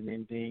 CDs, and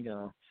anything.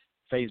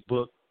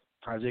 Facebook,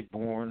 Project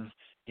Born.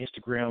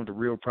 Instagram, The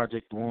Real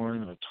Project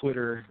Born.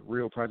 Twitter,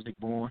 Real Project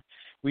Born.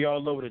 We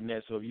all over the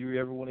net. So if you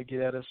ever want to get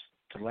at us,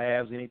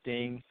 collabs,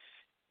 anything,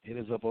 hit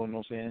us up on, you know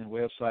what I'm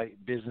saying, website,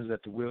 business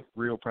at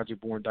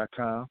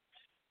therealprojectborn.com.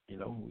 You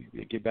know,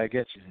 we'll get back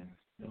at you. And,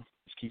 you know,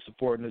 just keep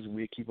supporting us, and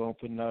we'll keep on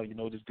putting out, you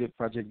know, this good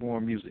Project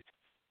Born music.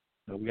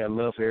 You know, we got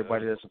love for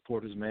everybody that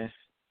supports us, man.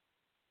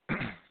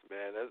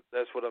 Man,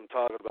 that's what I'm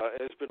talking about.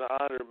 And it's been an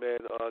honor, man,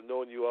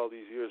 knowing you all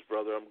these years,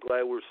 brother. I'm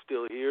glad we're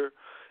still here.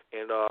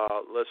 And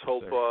let's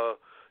hope, you know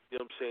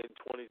what I'm saying,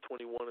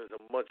 2021 is a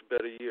much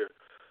better year.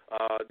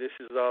 This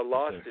is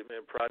Lost It,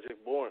 man,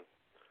 Project Born.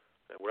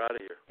 And we're out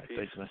of here. Peace.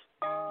 Thanks, man.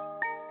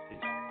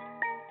 Peace.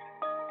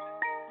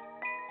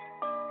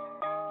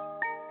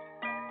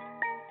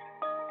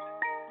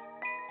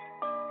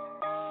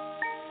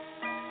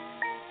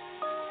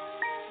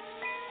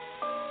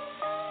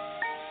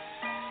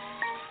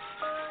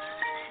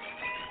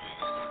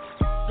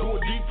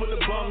 For the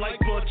bomb like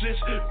punches,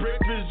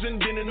 breakfast and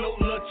dinner, no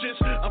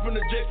lunches. I'm from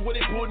the jacks where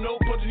they pull no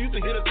punches. Used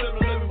to hit a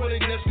 7-11 where they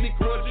nestle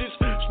crutches.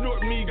 Snort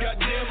me,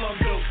 goddamn, I'm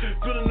dope.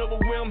 Feeling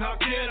overwhelmed, how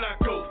can I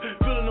cope?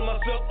 Feeling on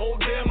myself, oh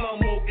damn,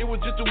 I'm woke. It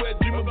was just a wet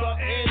dream about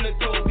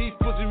anecdote. These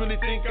pussies really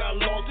think I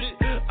lost it.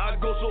 I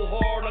go so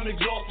hard, I'm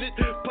exhausted.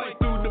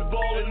 Pipe through the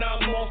ball and I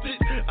lost it.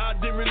 I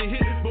didn't really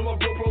hit, but my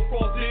GoPro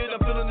Frost did.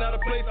 I'm feeling out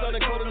of place, I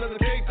done caught another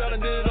case. I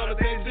done did all the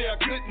things that I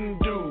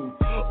couldn't do.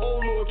 Oh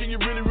Lord, can you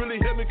really, really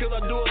help me? Cause I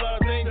do a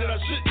lot of things that I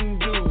shouldn't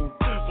do.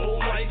 For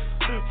life,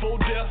 for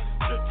death,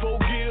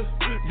 forgive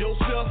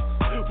yourself.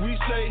 We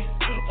say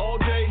all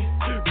day,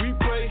 we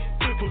pray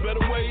for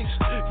better ways.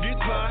 Get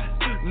by,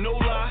 no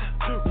lie,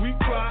 we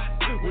cry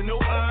with no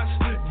eyes.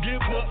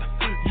 Give up,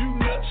 you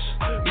nuts,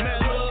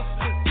 mad love.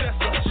 That's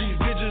all these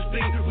bitches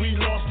think we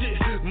lost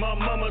it. My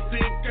mama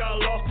think I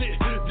lost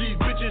it. These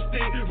bitches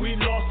think we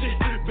lost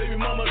it. Baby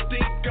mama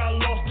think I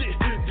lost it.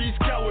 These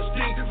cowards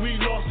think we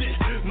lost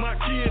it. My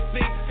kids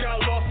think I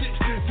lost it.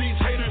 These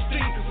haters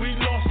think we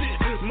lost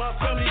it. My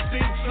family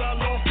thinks I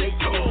lost it. They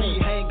told me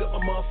hang up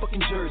my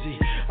motherfucking jersey.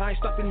 I ain't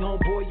stopping,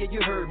 homeboy, yeah,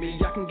 you heard me.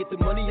 I can get the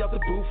money out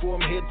the booth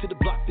or I'm headed to the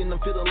block, then I'm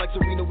feeling like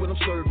Serena when I'm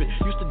serving.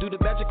 Used to do the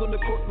magic on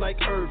the court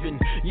like Irvin.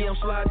 Yeah, I'm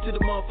sliding to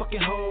the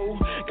motherfucking hole.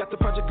 Got the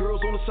project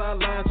girls on the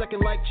sidelines acting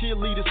like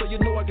cheerleaders, so you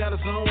know I got a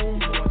zone.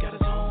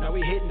 Now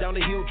we heading down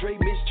the hill, Dre,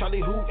 Miss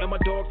Charlie Who, and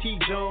my dog T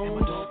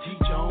Jones.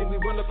 Then we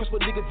run across my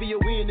nigga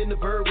VON in the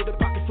bird with a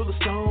pocket full of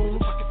stones.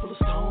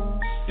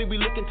 Then we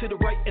looking to the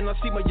right and I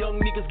see my young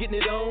niggas getting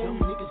it on.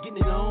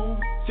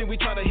 Then we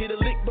try to hit a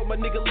lick, but my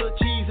nigga Lil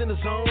Cheese in the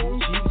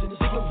zone.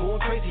 Think I'm going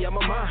crazy out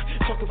my mind.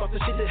 Talking about the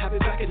shit that happened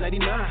back in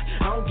 99.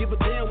 I don't give a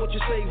damn what you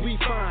say, we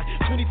fine.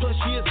 20 plus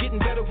years getting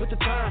better with the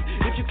time.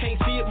 If you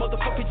can't see it,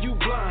 motherfucker, you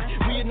blind.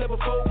 We ain't never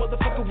fold,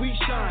 motherfucker, we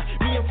shine.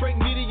 Me and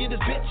Frank Meaty in this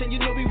bitch, and you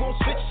know we won't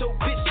switch, so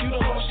bitch, you done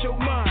lost your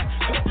mind.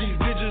 These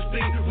bitches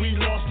think we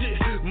lost it.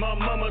 My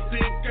mama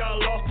think I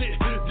lost it.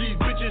 These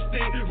bitches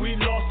think we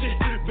lost it.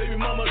 Baby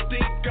mama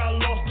think I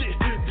lost it.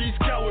 These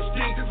cowards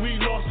think we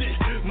lost it.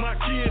 My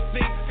kids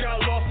think I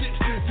lost it.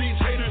 These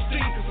haters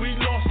think we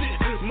lost it.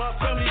 My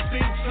family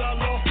thinks I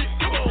lost it.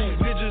 Come on,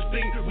 bitches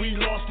think we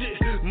lost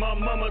it. My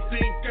mama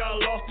think I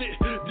lost it.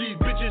 These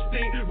bitches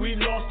think we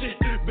lost it.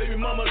 Baby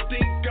mama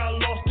think I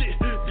lost it.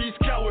 These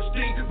cowards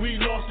think we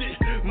lost it.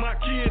 My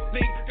kids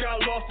think I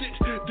lost it.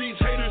 These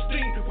haters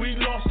think we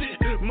lost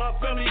it. My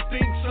family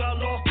thinks I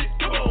lost it.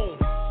 Come on.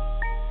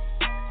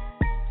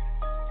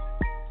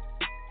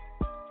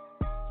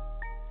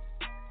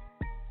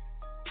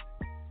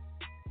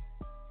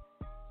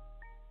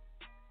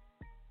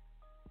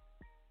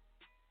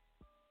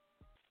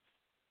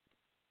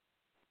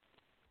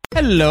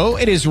 Hello,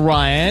 it is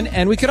Ryan,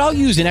 and we could all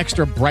use an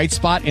extra bright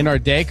spot in our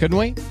day, couldn't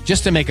we?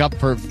 Just to make up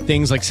for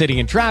things like sitting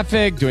in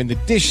traffic, doing the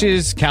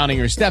dishes, counting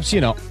your steps, you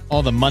know,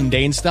 all the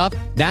mundane stuff.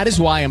 That is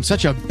why I'm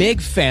such a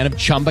big fan of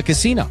Chumba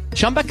Casino.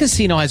 Chumba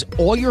Casino has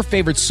all your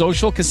favorite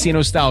social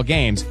casino-style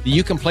games that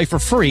you can play for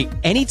free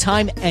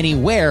anytime,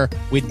 anywhere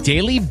with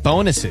daily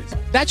bonuses.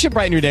 That should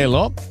brighten your day a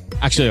little.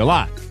 Actually, a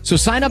lot. So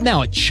sign up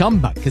now at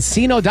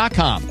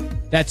ChumbaCasino.com.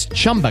 That's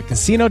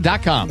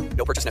ChumbaCasino.com.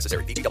 No purchase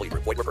necessary. VGW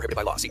Group. Void where prohibited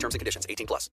by law. See terms and conditions. 18+.